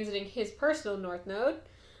transiting his personal North Node.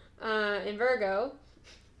 In Virgo.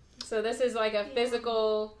 So this is like a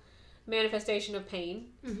physical manifestation of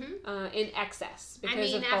pain in excess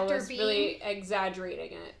because of Pholus really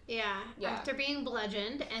exaggerating it. Yeah. After being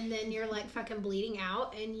bludgeoned and then you're like fucking bleeding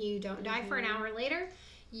out and you don't die for an hour later,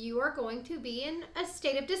 you are going to be in a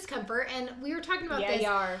state of discomfort. And we were talking about this. You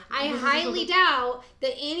are. I highly doubt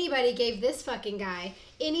that anybody gave this fucking guy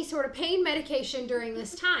any sort of pain medication during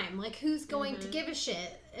this time. Like, who's going to give a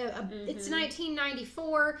shit? It's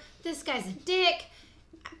 1994. This guy's a dick.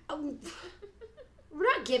 We're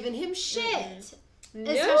not giving him shit. No.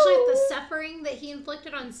 Especially with the suffering that he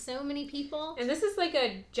inflicted on so many people. And this is like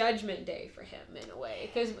a judgment day for him in a way.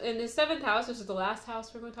 Because in the 7th house, which is the last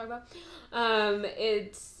house we're going to talk about,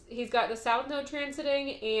 he's got the South Node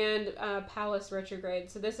transiting and Pallas retrograde.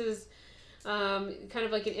 So this is kind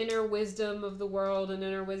of like an inner wisdom of the world, an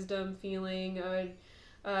inner wisdom feeling,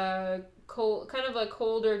 kind of a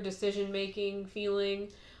colder decision-making feeling,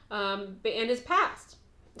 and his past.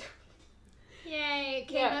 Yay! It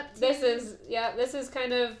came up to this is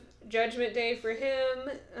kind of Judgment Day for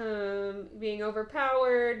him. Being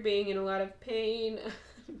overpowered, being in a lot of pain,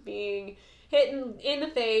 being hit in the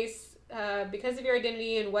face because of your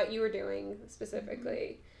identity and what you were doing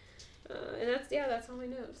specifically. And that's all I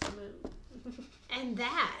know. So and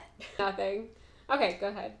that. Nothing. Okay, go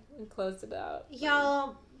ahead and close it out.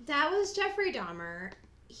 Y'all, that was Jeffrey Dahmer.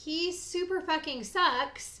 He super fucking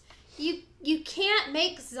sucks. You can't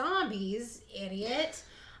make zombies, idiot.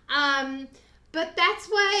 But that's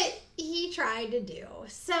what he tried to do.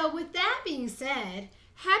 So with that being said,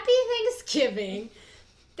 happy Thanksgiving.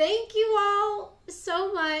 Thank you all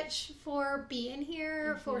so much for being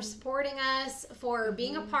here, for supporting us, for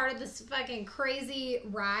being a part of this fucking crazy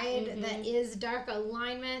ride that is Dark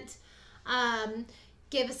Alignment.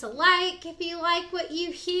 Give us a like if you like what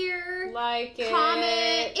you hear. Like it.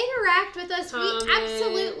 Comment. Interact with us. Comment. We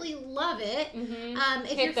absolutely love it.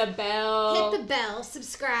 Hit the bell. Hit the bell.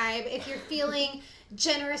 Subscribe. If you're feeling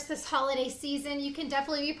generous this holiday season, you can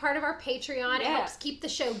definitely be part of our Patreon. It helps keep the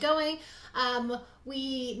show going.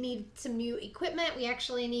 We need some new equipment. We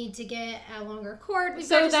actually need to get a longer cord.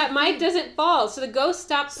 So that mic doesn't fall. So the ghost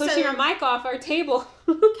stops pushing your mic off our table.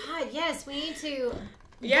 God, yes. We need to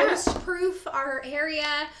ghost-proof our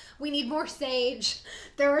area. We need more sage.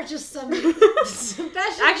 There were just some special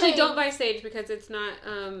Actually, don't buy sage because it's not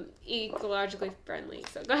ecologically friendly.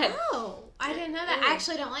 So go ahead. Oh, I didn't know that. I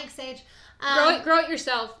actually don't like sage. Grow it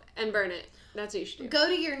yourself and burn it. That's what you should do. Go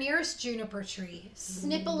to your nearest juniper tree.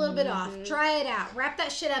 Snip a little bit off. Dry it out. Wrap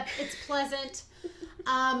that shit up. It's pleasant.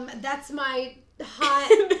 That's my hot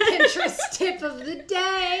Pinterest tip of the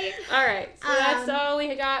day. All right. So that's all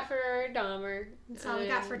we got for Dahmer. That's all we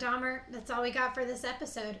got for Dahmer. That's all we got for this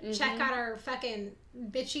episode. Check out our fucking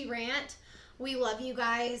bitchy rant. We love you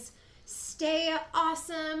guys. Stay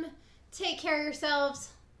awesome. Take care of yourselves.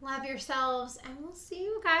 Love yourselves. And we'll see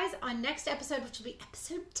you guys on next episode, which will be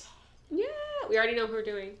episode 10. Yeah. We already know who we're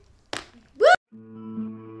doing.